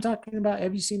 you know what I'm talking about?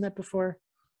 Have you seen that before?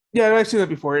 Yeah, I've seen that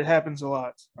before. It happens a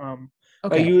lot. Okay.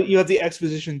 Like you have the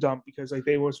exposition dump because like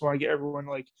they just want to get everyone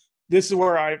like, this is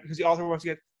where because the author wants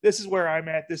to get, this is where I'm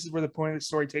at. This is where the point of the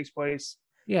story takes place.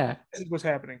 Yeah. This is what's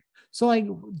happening. So like,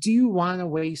 do you want to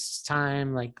waste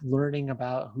time like learning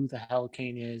about who the hell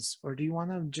Kane is, or do you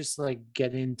want to just like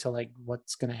get into like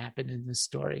what's going to happen in this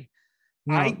story?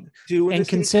 You know, I do, and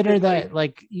consider that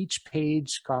like each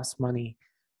page costs money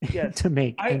to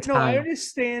make. I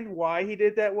understand why he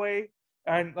did that way,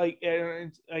 and like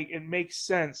it makes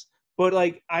sense. But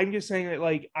like I'm just saying that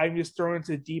like I'm just thrown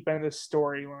into the deep end of the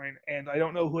storyline, and I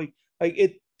don't know who like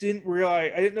it didn't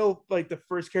realize. I didn't know if, like the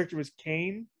first character was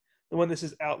Kane, the one that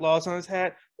says Outlaws on his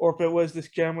hat, or if it was this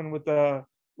gentleman with the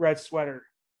red sweater.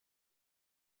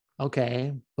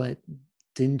 Okay, but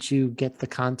didn't you get the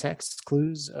context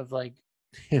clues of like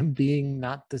him being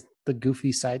not the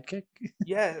goofy sidekick?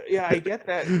 Yeah, I get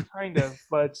that kind of,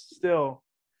 but still.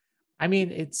 I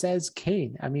mean, it says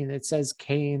Kane. I mean, it says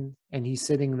Kane, and he's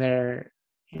sitting there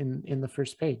in the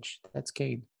first page. That's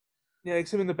Kane. Yeah,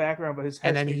 it's him in the background, but his head.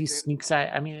 And then he sneaks out.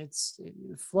 I mean, it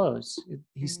flows.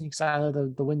 He sneaks out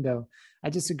of the window. I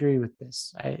disagree with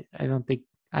this. I don't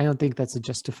think that's a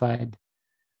justified.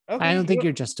 Okay, I don't think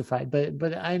you're justified,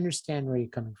 but I understand where you're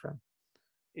coming from.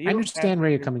 I understand where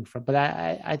you're coming from, but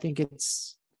I think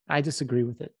I disagree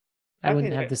with it. I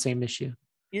wouldn't have the same issue.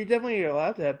 You're definitely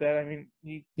allowed to have that. I mean,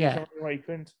 you why you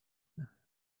couldn't.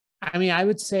 I mean, I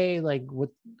would say like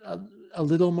what a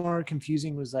little more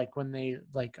confusing was like when they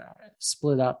like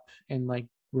split up and like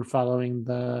were following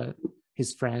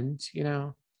his friend, you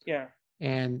know? Yeah.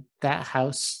 And that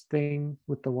house thing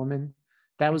with the woman,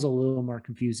 that was a little more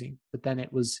confusing, but then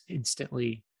it was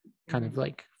instantly kind of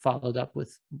like followed up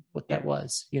with what that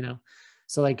was, you know?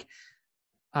 So like,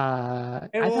 I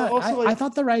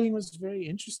thought the writing was very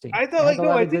interesting. I thought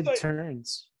like good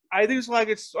turns. I think it's like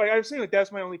I was saying like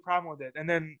that's my only problem with it. And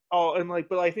then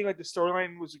but I think like the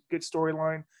storyline was a good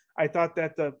storyline. I thought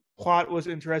that the plot was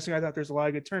interesting. I thought there's a lot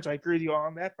of good turns. I agree with you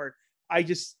on that part. I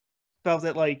just felt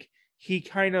that like he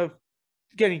kind of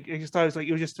I just thought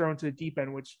it was just thrown to the deep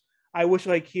end, which I wish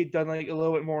like he had done like a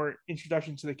little bit more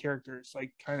introduction to the characters,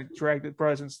 like kind of dragged it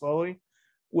present slowly,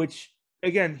 which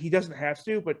again he doesn't have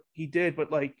to, but he did.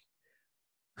 But like,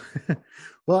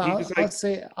 well,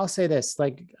 I'll say this,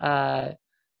 like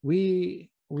we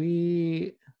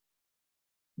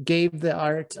gave the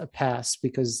art a pass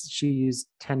because she used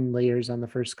 10 layers on the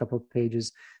first couple of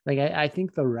pages. Like I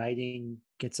think the writing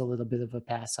gets a little bit of a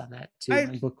pass on that too.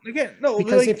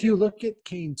 Because if you look at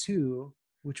Kane 2,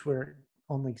 which we're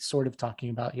only sort of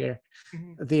talking about here,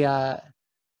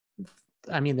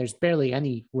 I mean, there's barely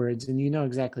any words, and you know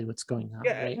exactly what's going on.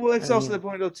 Yeah, right? Well, that's also the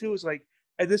point though too. Is like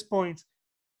at this point,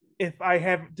 if I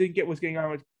didn't get what's going on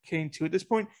with Kane 2 at this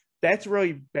point, that's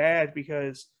really bad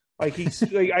because like he's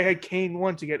like I had Kane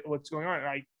 1 to get what's going on, and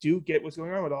I do get what's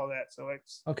going on with all that. So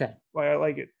that's okay. Why I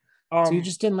like it. So you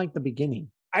just didn't like the beginning.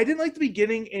 I didn't like the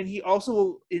beginning, and he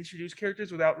also introduced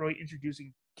characters without really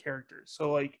introducing characters.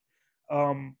 So like,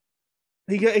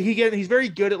 he's very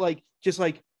good at like just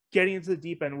like getting into the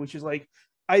deep end, which is like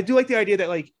I do like the idea that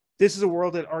like this is a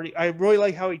world that already. I really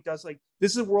like how he does like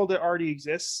this is a world that already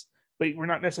exists, but we're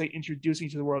not necessarily introducing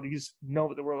you to the world. You just know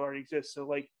that the world already exists. So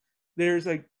like, there's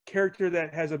a character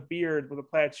that has a beard with a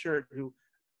plaid shirt who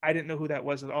I didn't know who that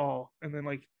was at all, and then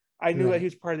like I knew that he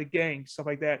was part of the gang, stuff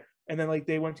like that. And then like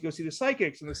they went to go see the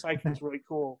psychics, and the psychic was really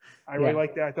cool. I really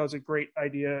liked that. I thought it was a great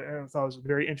idea, and I thought it was a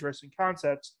very interesting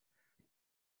concept.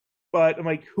 But I'm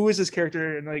like, who is this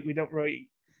character? And like we don't really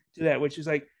do that, which is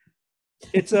like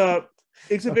it's a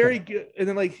very good. And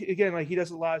then like again, like he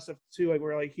does a lot of stuff too, like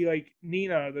where like he like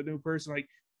Nina, the new person, like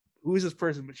who is this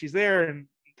person? But she's there, and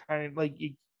kind of like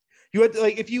you have to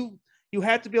like if you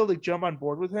have to be able to jump on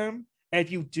board with him, and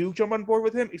if you do jump on board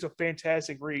with him, it's a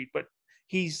fantastic read. But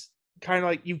he's kind of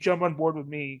like you jump on board with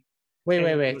me,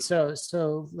 Wait.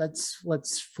 So let's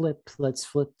flip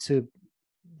to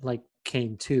like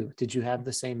Kane 2. Did you have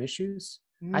the same issues?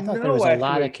 I thought there was a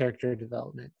lot of character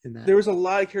development in that. There was a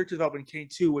lot of character development in Kane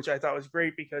 2, which I thought was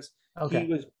great because he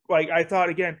was like, I thought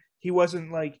again, he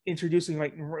wasn't like introducing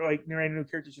like narrating new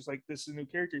characters, just like this is a new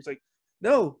character. He's like,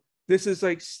 no, this is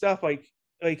like stuff like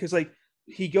because like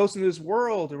he goes into this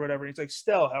world or whatever. And he's like,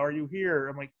 Stell, how are you here?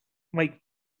 I'm like,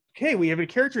 okay, we have a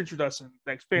character introduction.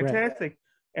 That's fantastic. Right.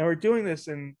 And we're doing this,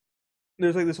 and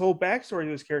there's like this whole backstory to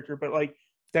this character, but like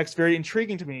that's very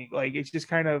intriguing to me. Like it's just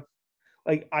kind of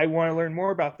like I want to learn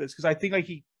more about this because I think like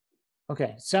he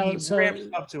ramps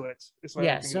up to it.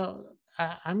 Yeah, so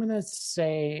I'm gonna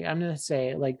say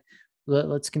like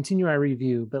let's continue our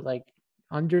review, but like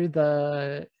under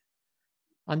the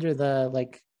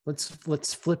like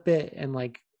let's flip it and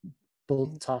like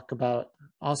we'll talk about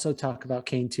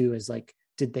Kane 2 as like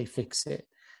did they fix it?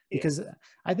 Because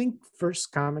I think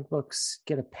first comic books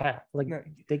get a pass. Like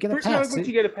they get a pass. First comic books,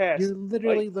 you get a pass. You're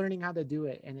literally learning how to do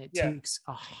it, and it takes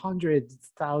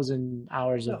 100,000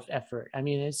 hours of effort. I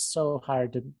mean, it's so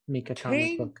hard to make a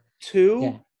comic book.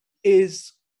 2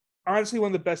 is honestly one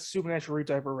of the best supernatural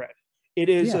reads I ever read. It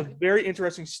is a very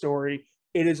interesting story.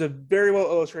 It is a very well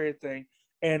illustrated thing,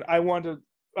 and I want to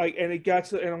like, and it got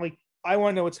to, and I'm like, I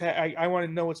want to know what's I want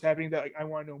to know what's happening. That like, I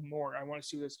want to know more. I want to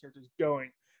see where this character is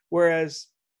going. Whereas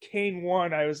Kane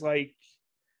 1, I was like,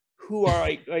 who are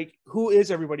like who is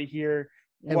everybody here?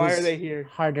 Why are they here?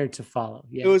 Harder to follow.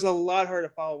 Yeah. It was a lot harder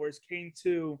to follow. Whereas Kane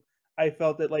 2, I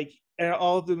felt that like, and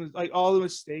all of them, like all the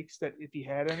mistakes that if he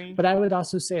had any. But I would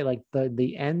also say like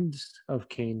the end of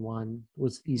Kane 1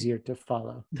 was easier to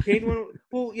follow. Kane 1,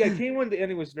 well, yeah, Kane 1, the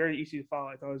ending was very easy to follow.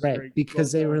 I thought it was very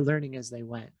because they were learning as they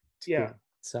went. Yeah.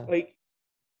 So like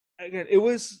again, it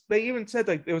was. They even said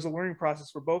like it was a learning process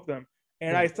for both of them.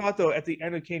 And I thought, though, at the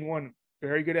end of Kane 1,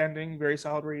 very good ending, very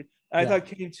solid read. And I thought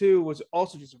Kane 2 was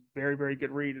also just a very, very good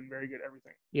read and very good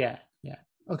everything. Yeah.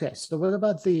 Okay, so what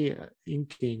about the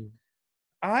inking?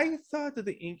 I thought that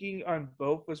the inking on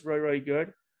both was really, really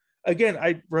good. Again,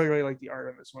 I really, really like the art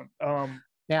on this one.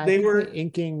 The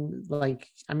inking, like,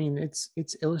 I mean, it's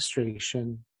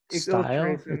illustration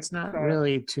style. It's not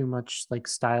really too much like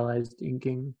stylized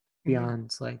inking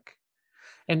beyond like.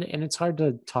 And it's hard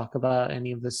to talk about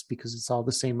any of this because it's all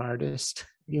the same artist,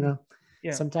 you know.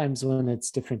 Yeah. Sometimes when it's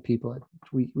different people,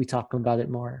 we talk about it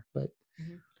more. But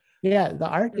the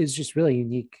art is just really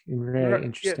unique and very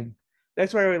interesting. Yeah.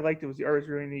 That's why I really liked it. Was the art was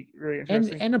really unique, really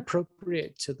interesting, and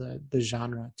appropriate to the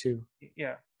genre too.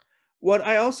 Yeah. What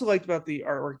I also liked about the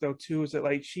artwork though too is that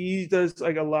like she does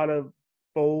like a lot of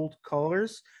bold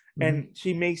colors, and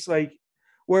she makes like.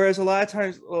 Whereas a lot of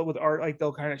times with art, like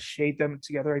they'll kind of shade them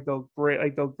together, like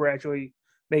they'll gradually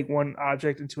make one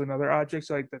object into another object,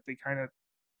 so like that they kind of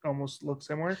almost look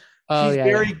similar. She's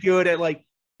very good at like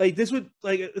this would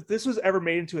like if this was ever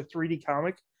made into a 3D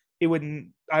comic,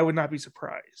 I would not be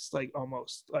surprised, like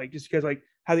almost like just because like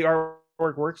how the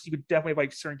artwork works, you could definitely have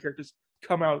like certain characters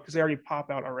come out because they already pop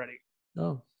out already.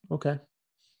 Oh, okay.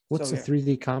 What's a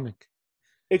 3D comic?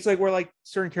 It's like where like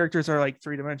certain characters are like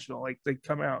 3-dimensional, like they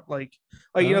come out like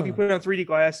you know if you put on 3D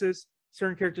glasses,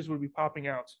 certain characters would be popping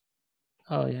out.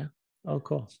 Oh yeah. Oh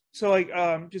cool. So like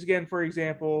just again for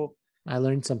example, I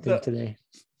learned something today.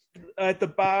 At the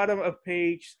bottom of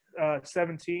page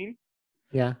 17,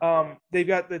 they've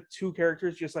got the two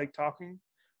characters just like talking,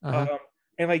 and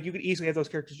like you could easily have those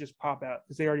characters just pop out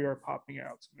because they already are popping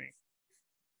out to me.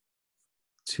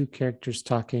 Two characters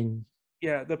talking.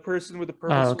 Yeah, the person with the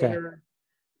purple sweater.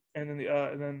 And then the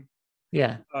other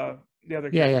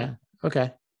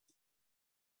okay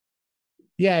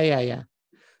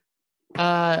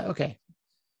okay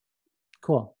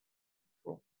cool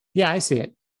I see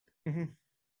it.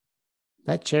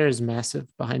 That chair is massive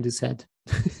behind his head.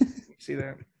 See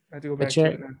that? I have to go back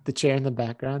the chair in the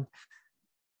background.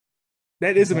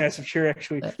 That is a massive chair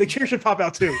actually. The chair should pop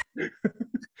out too.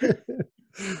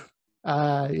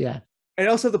 And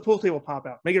also the pool table pop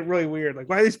out. Make it really weird. Like,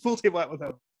 why are these pool table out with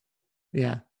them?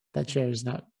 Yeah, that chair is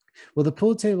not. Well, the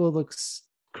pool table looks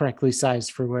correctly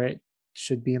sized for where it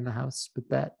should be in the house, but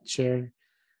that chair,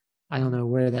 I don't know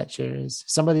where that chair is.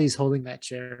 Somebody's holding that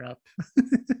chair up.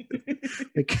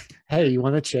 Like, hey, you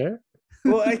want a chair?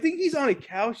 Well, I think he's on a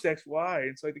couch that's wide.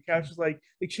 It's like the couch is like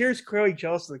the chair's clearly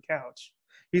jealous of the couch.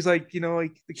 He's like, you know,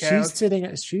 like the couch.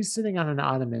 She's sitting on an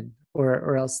ottoman,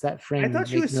 or else that frame. I thought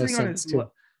she was sitting on his.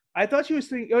 I thought she was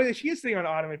sitting. Oh, she is sitting on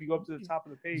an ottoman. If you go up to the top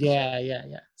of the page. Yeah.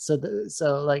 So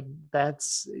like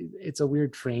it's a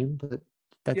weird frame, but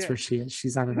that's where she is.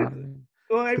 She's on an ottoman.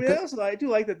 Well, I mean, I do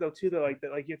like that though too. Though, like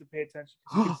that, like you have to pay attention.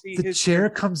 You can see the chair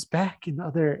comes back in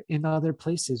other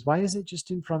places. Why is it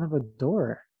just in front of a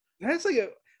door? That's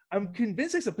like I'm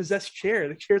convinced it's a possessed chair.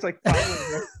 The chair's like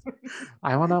following them.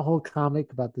 I want a whole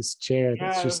comic about this chair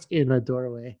that's just in a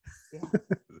doorway. Yeah.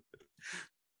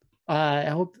 I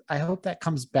hope that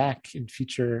comes back in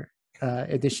future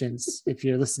editions. If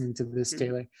you're listening to this,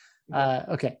 Taylor.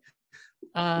 Okay.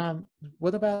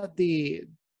 What about the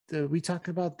we talked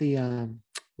about the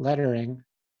lettering.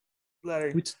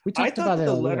 Lettering. We talked about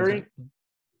the lettering.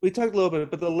 We talked a little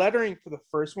bit, but the lettering for the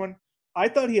first one, I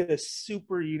thought he had a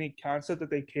super unique concept that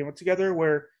they came up together,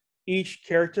 where each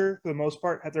character, for the most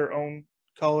part, had their own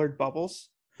colored bubbles.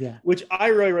 Yeah, which I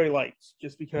really, really liked,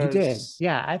 just because you did.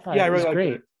 Yeah, I thought I it was really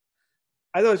great. It.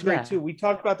 I thought it was great too. We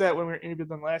talked about that when we were interviewed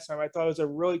them last time. I thought it was a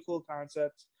really cool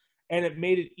concept, and it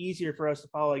made it easier for us to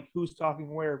follow like who's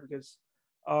talking where, because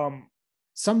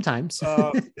sometimes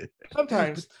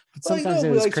sometimes but sometimes it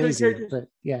was crazy, but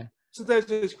yeah, sometimes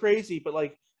it was crazy, but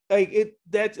like it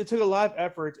took a lot of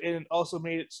effort, and it also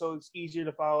made it so it's easier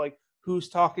to follow like who's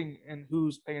talking and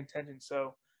who's paying attention.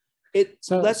 So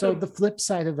the flip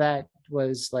side of that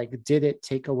was like, did it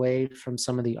take away from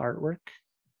some of the artwork?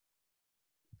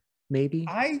 Maybe,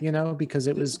 because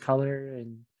it was color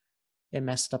and it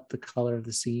messed up the color of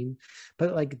the scene,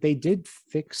 but like they did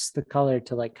fix the color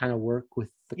to like kind of work with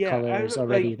the colors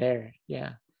already there.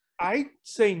 Yeah, I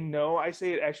say no. I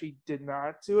say it actually did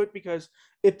not do it, because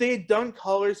if they had done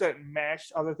colors that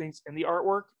matched other things in the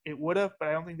artwork, it would have, but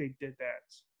I don't think they did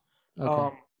that.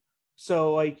 Okay.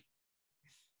 So like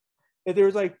if there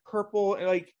was like purple,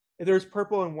 like if there was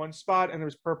purple in one spot and there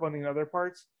was purple in the other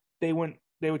parts, they would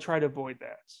try to avoid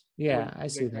that. Yeah, I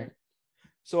see that.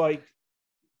 So like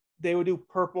they would do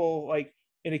purple like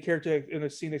in a character in a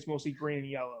scene that's mostly green and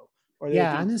yellow. Or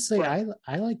yeah, honestly, I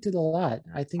liked it a lot.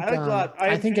 I think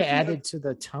I think it added to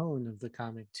the tone of the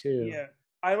comic too. Yeah.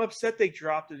 I'm upset they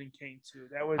dropped it in Kane 2.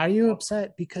 Are you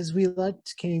upset? Because we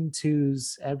liked Kane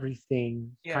 2's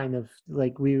everything, kind of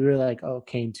like we were like, oh,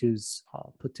 Kane 2's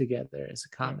all put together as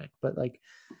a comic, but like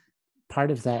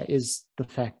part of that is the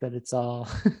fact that it's all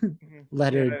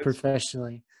lettered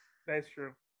professionally. That's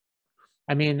true.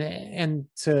 I mean, and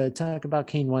to talk about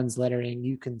Kane 1's lettering,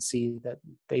 you can see that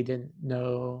they didn't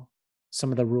know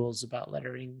some of the rules about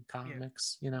lettering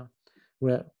comics,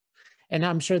 and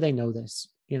I'm sure they know this,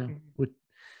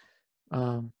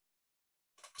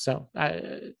 so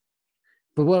but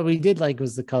what we did like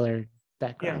was the color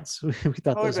backgrounds. We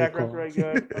thought those were cool. Very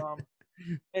good.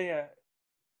 Yeah.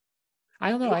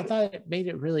 I don't know. I thought it made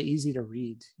it really easy to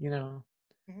read,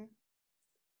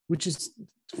 which is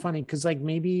funny because like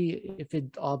maybe if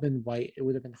it'd all been white, it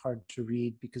would have been hard to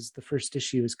read, because the first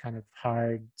issue is kind of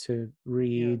hard to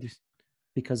read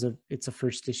because of it's a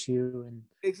first issue and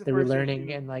they were learning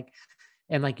issue.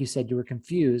 and like you said, you were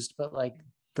confused, but like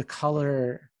the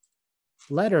color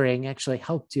lettering actually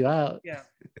helped you out. Yeah.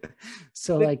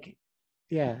 So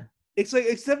it's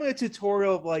definitely a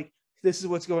tutorial of like, this is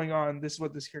what's going on, this is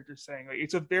what this character's saying. Like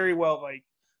it's a very well way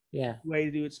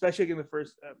to do it, especially in the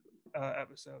first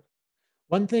episode.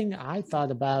 One thing I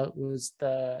thought about was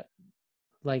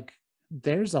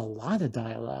there's a lot of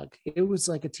dialogue. It was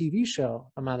like a TV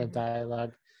show amount of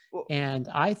dialogue. Well, and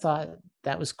I thought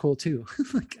that was cool too.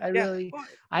 Like I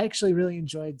actually really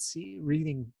enjoyed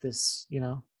reading this,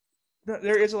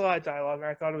 There is a lot of dialogue, and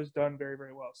I thought it was done very,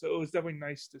 very well. So it was definitely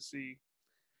nice to see.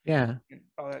 Yeah.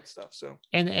 All that stuff. So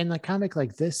and a comic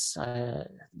like this,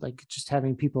 like just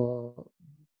having people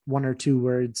one or two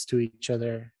words to each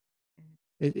other,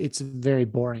 it's a very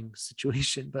boring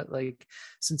situation, but like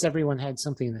since everyone had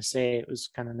something to say, it was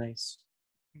kind of nice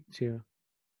too.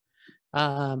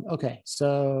 Okay,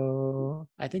 so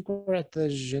I think we're at the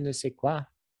je ne sais quoi.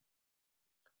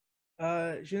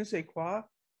 Je ne sais quoi,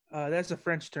 that's a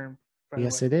French term.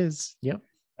 Yes, it is. Yep.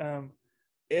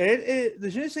 The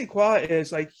je ne sais quoi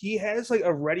is like he has like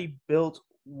a ready built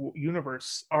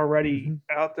universe already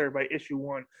out there by issue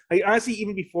 1. Like honestly,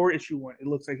 even before issue 1, it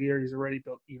looks like he's already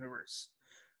built universe,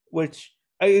 which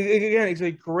again, it's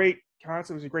a great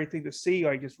concept. It's a great thing to see,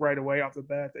 like just right away off the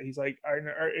bat, that he's like,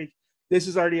 this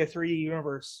is already a 3D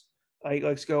universe. Like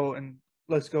let's go and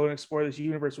explore this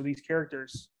universe with these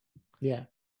characters. Yeah.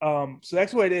 So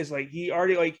that's what it is. Like he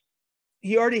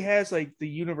already has like the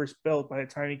universe built by the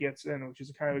time he gets in, which is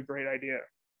kind of a great idea.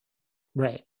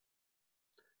 Right.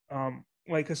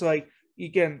 Like, cause like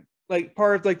again, like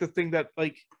part of like the thing that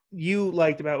like you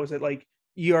liked about was that like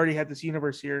you already had this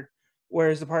universe here,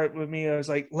 whereas the part with me, I was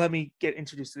like, let me get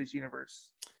introduced to this universe.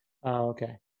 Oh,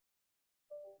 okay.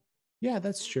 Yeah,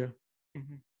 that's true.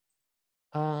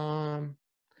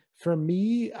 For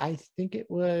me, I think it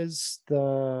was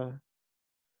the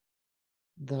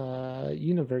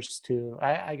universe too.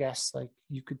 I guess like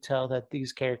you could tell that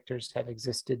these characters had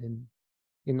existed in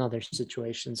in other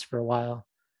situations for a while.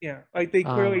 Yeah, like they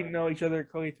clearly know each other,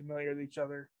 clearly familiar with each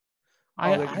other.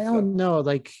 I don't know.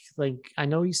 Like I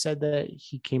know he said that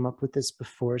he came up with this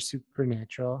before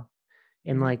Supernatural,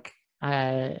 and like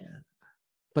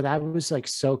but I was like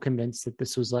so convinced that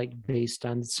this was like based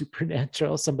on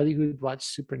Supernatural. Somebody who'd watched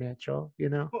Supernatural, you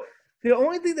know. Well, the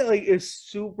only thing that like is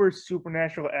super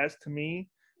supernatural-esque to me,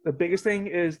 the biggest thing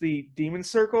is the demon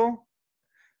circle,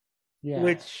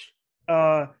 which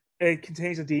it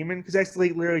contains a demon, because that's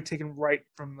like literally taken right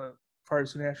from the part of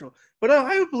Supernatural. But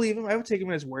I would believe him. I would take him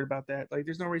at his word about that. Like,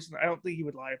 there's no reason. I don't think he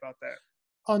would lie about that.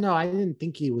 Oh no, I didn't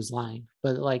think he was lying,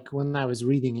 but like when I was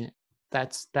reading it,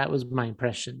 that was my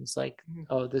impression. It's like,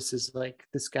 oh, this is like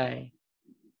this guy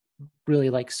really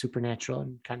likes Supernatural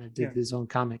and kind of did his own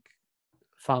comic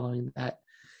following that.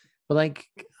 But like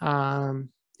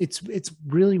it's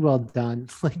really well done.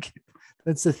 Like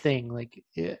that's the thing. Like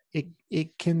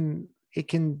it can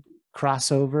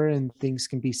cross over and things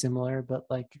can be similar, but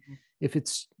like if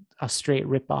it's a straight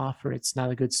rip off or it's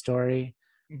not a good story,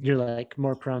 you're like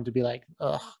more prone to be like,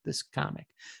 oh, this comic.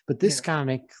 But this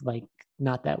comic, like,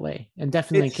 not that way. And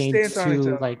definitely came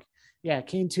to like,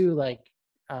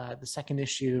 the second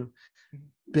issue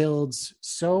builds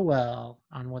so well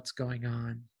on what's going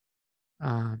on.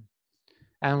 I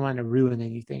don't want to ruin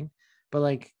anything, but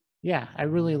like, yeah, I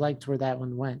really liked where that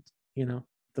one went, you know,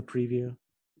 the preview.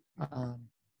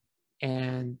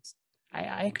 And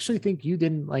I actually think you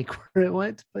didn't like where it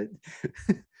went, but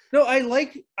no, I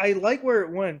like where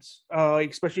it went,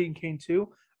 especially in Kane 2.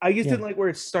 I just didn't like where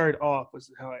it started off,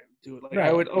 was how I do it. Like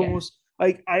I would almost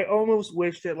I almost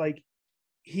wish that like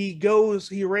he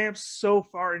ramps so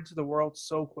far into the world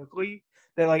so quickly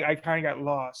that like I kind of got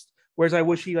lost. Whereas I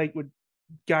wish he like would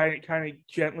kind of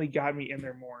gently got me in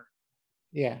there more.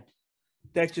 Yeah.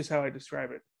 That's just how I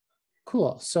describe it.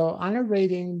 Cool. So on a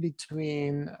rating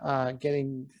between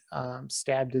getting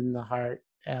stabbed in the heart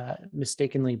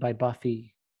mistakenly by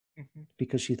Buffy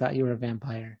because she thought you were a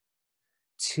vampire,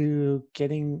 to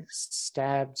getting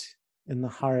stabbed in the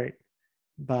heart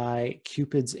by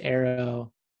Cupid's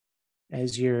arrow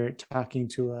as you're talking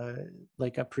to a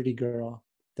pretty girl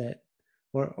that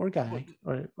or guy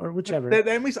or whichever.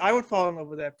 That means I would fall in love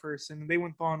with that person and they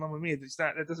wouldn't fall in love with me. It's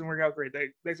not, that doesn't work out great.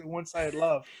 That's a one-sided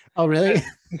love. Oh really?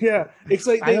 Yeah. It's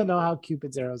like I don't know how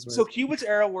Cupid's arrows work. So Cupid's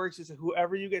arrow works is that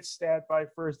whoever you get stabbed by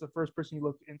first, the first person you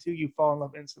look into, you fall in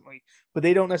love instantly. But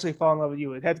they don't necessarily fall in love with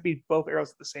you. It had to be both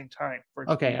arrows at the same time.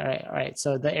 Okay, all right.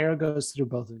 So the arrow goes through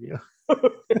both of you.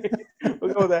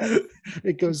 We'll go with that.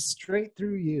 It goes straight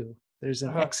through you. There's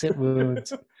an exit wound.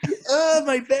 Oh,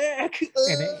 my back.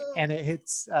 And it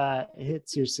hits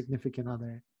your significant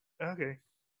other. Okay.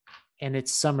 And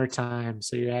it's summertime,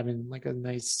 so you're having like a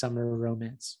nice summer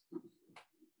romance.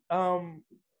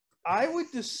 I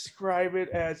would describe it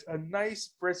as a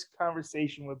nice, brisk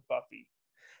conversation with Buffy.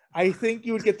 I think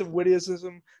you would get the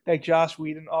witticism that Joss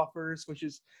Whedon offers, which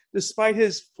is, despite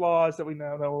his flaws that we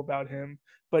now know about him,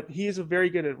 but he is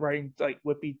very good at writing like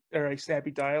whippy or like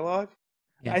snappy dialogue.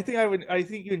 Yeah. I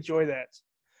think you enjoy that.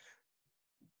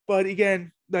 But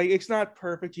again, like it's not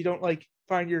perfect. You don't like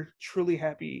find you're truly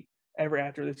happy ever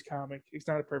after this comic. It's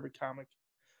not a perfect comic,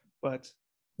 but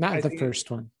not the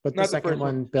first one, but the second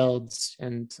one builds,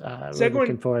 and we're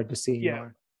looking forward to seeing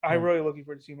more. I'm really looking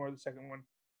forward to seeing more of the second one.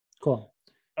 Cool.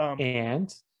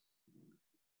 And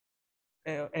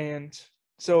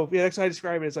so that's how I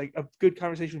describe it as like a good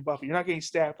conversation with Buffy. You're not getting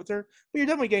stabbed with her, but you're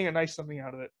definitely getting a nice something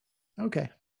out of it. Okay,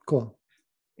 cool.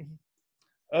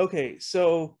 Okay,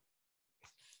 so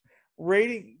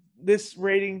rating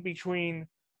between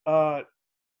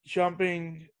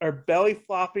jumping or belly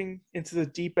flopping into the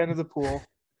deep end of the pool.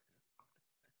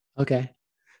 Okay.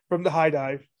 From the high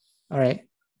dive. All right.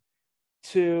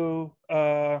 To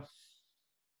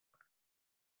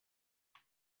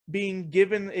being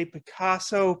given a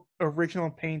Picasso original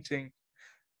painting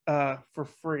for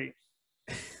free.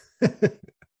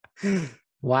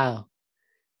 Wow.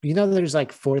 You know, there's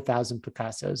like 4,000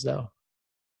 Picassos though.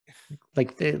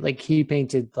 Like he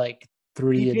painted like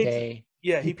 3 a day.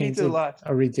 Yeah, he painted a lot.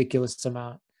 A ridiculous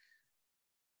amount.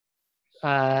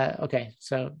 Okay,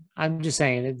 so I'm just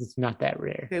saying it's not that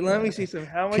rare. Okay, let me see some.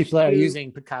 How much people are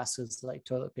using Picassos like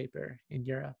toilet paper in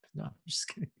Europe? No, I'm just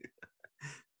kidding.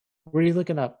 What are you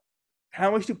looking up? How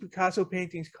much do Picasso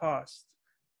paintings cost?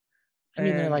 I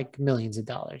mean, they're like millions of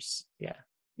dollars. Yeah.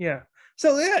 Yeah.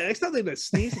 So yeah, it's nothing to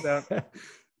sneeze about.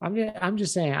 I'm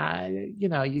just saying.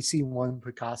 You see one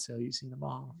Picasso, you see them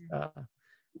all.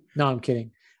 No, I'm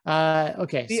kidding.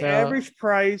 Okay. The average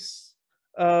price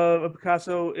of a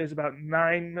Picasso is about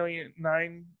 $9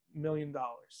 million.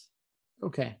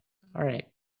 Okay. All right.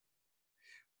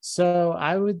 So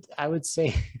I would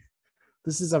say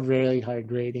this is a really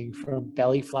hard rating from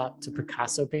belly flop to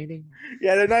Picasso painting.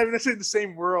 Yeah, they're not even necessarily the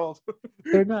same world.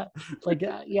 They're not like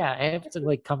yeah. I have to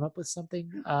like come up with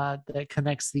something that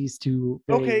connects these two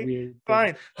very weird.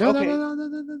 Fine. No, okay.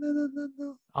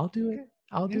 No. I'll do it.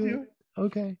 I'll do it.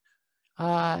 Okay.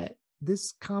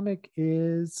 This comic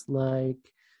is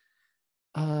like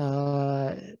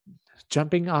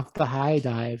jumping off the high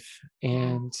dive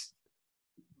and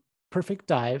perfect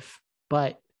dive,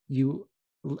 but you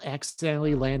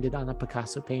accidentally landed on a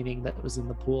Picasso painting that was in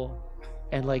the pool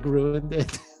and like ruined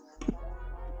it.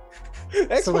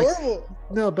 That's so, horrible.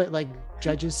 Like, no, but like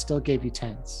judges still gave you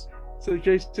 10s. So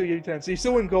judges still gave you 10s. So you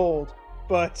still win gold,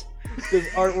 but the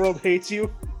art world hates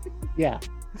you. Yeah.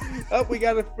 Oh, we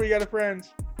got a friend.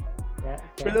 Yeah.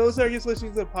 For those that are just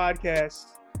listening to the podcast,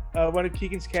 one of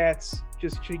Keegan's cats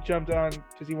just jumped on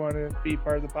because he wanted to be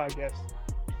part of the podcast.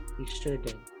 He sure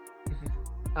did.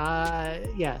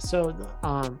 Yeah. So,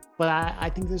 but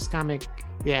I think this comic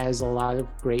has a lot of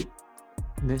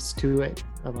greatness to it,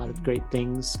 a lot of great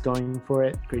things going for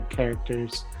it, great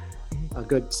characters, a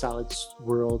good solid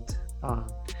world,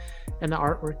 and the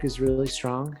artwork is really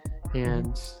strong.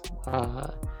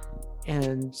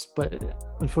 But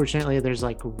unfortunately, there's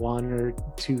like one or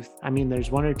two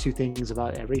things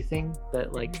about everything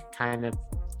that like kind of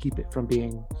keep it from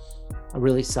being a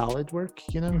really solid work,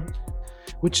 you know.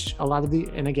 Which a lot of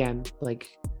and again,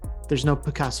 like there's no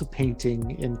Picasso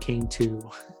painting in Kane 2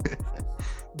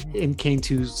 in Kane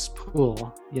 2's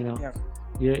pool, you know.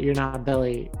 You're not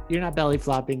belly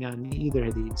flopping on either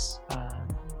of these.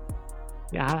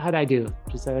 Yeah, how'd I do?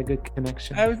 Is that a good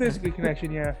connection? I would think it's a good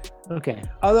connection, yeah. Okay.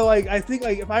 Although like I think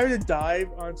like if I were to dive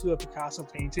onto a Picasso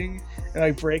painting and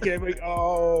like break it, I'd be like,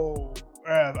 oh,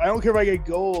 I don't care if I get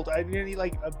gold. I need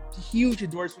like a huge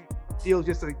endorsement deal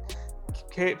just to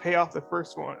pay off the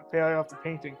first one, pay off the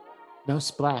painting. No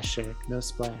splash, Eric. No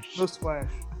splash. No splash.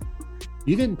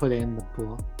 You didn't put it in the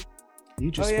pool.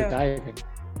 You just were diving.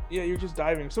 Yeah, you're just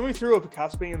diving. If somebody threw a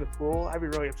Picasso painting in the pool, I'd be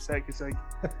really upset because like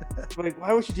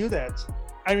why would you do that?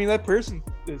 I mean, that person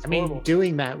is horrible.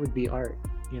 Doing that would be art,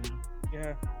 you know.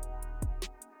 Yeah.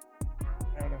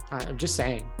 I don't know. I'm just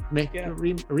saying. Make a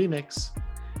remix.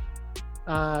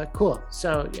 Cool.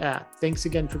 So yeah, thanks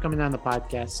again for coming on the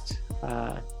podcast.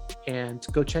 And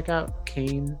go check out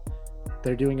Kane.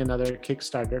 They're doing another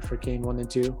Kickstarter for Kane 1 and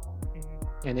 2,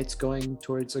 and it's going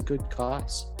towards a good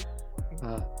cause,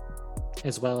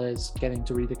 as well as getting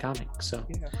to read the comic. So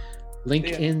link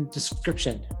in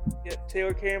description. Yeah,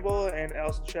 Taylor Campbell and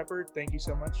Allison Shepard, thank you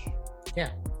so much.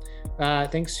 Yeah.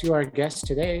 Thanks to our guest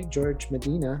today, George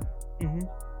Medina.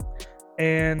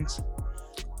 And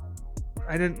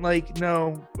I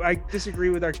disagree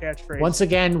with our catchphrase. Once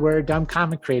again, we're Dumb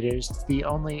Comic Creators, the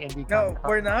only indie comic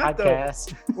we're not,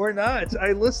 podcast. Though. We're not.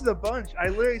 I listened a bunch. I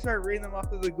literally started reading them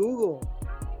off of the Google.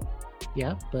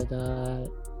 Yeah,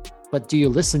 but do you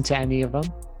listen to any of them?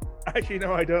 Actually,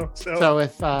 no, I don't. So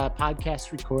if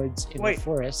podcast records in the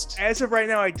forest. As of right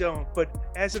now, I don't. But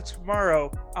as of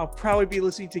tomorrow, I'll probably be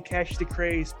listening to Cash the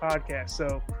Craze podcast.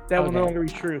 So that will no longer be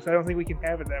true. So I don't think we can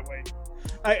have it that way.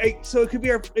 So it could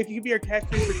be our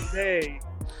catchphrase for today,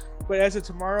 but as of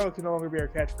tomorrow, it can no longer be our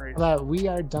catchphrase. We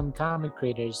are Dumb Comic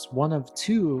Creators, one of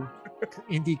 2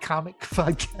 indie comic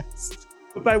podcasts.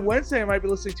 But by Wednesday, I might be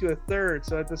listening to a third,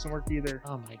 so that doesn't work either.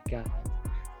 Oh my god!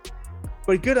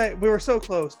 But good, we were so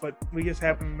close, but we just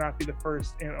happen to not be the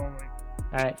first and only.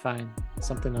 All right, fine.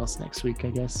 Something else next week, I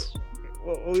guess.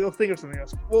 We'll think of something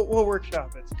else. We'll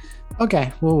workshop it.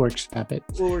 Okay, we'll workshop it.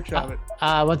 it.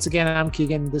 Once again, I'm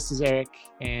Keegan. This is Eric,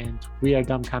 and we are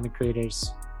Dumb Comic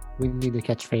Creators. We need a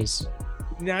catchphrase.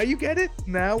 Now you get it?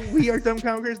 Now we are Dumb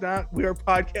Comic Creators, not we are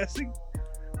podcasting?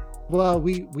 Well,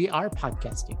 we are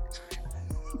podcasting.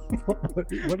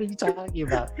 What are you talking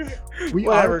about?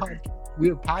 Whatever. We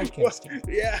are podcasting.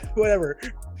 Yeah, whatever.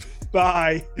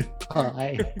 Bye.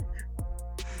 Bye.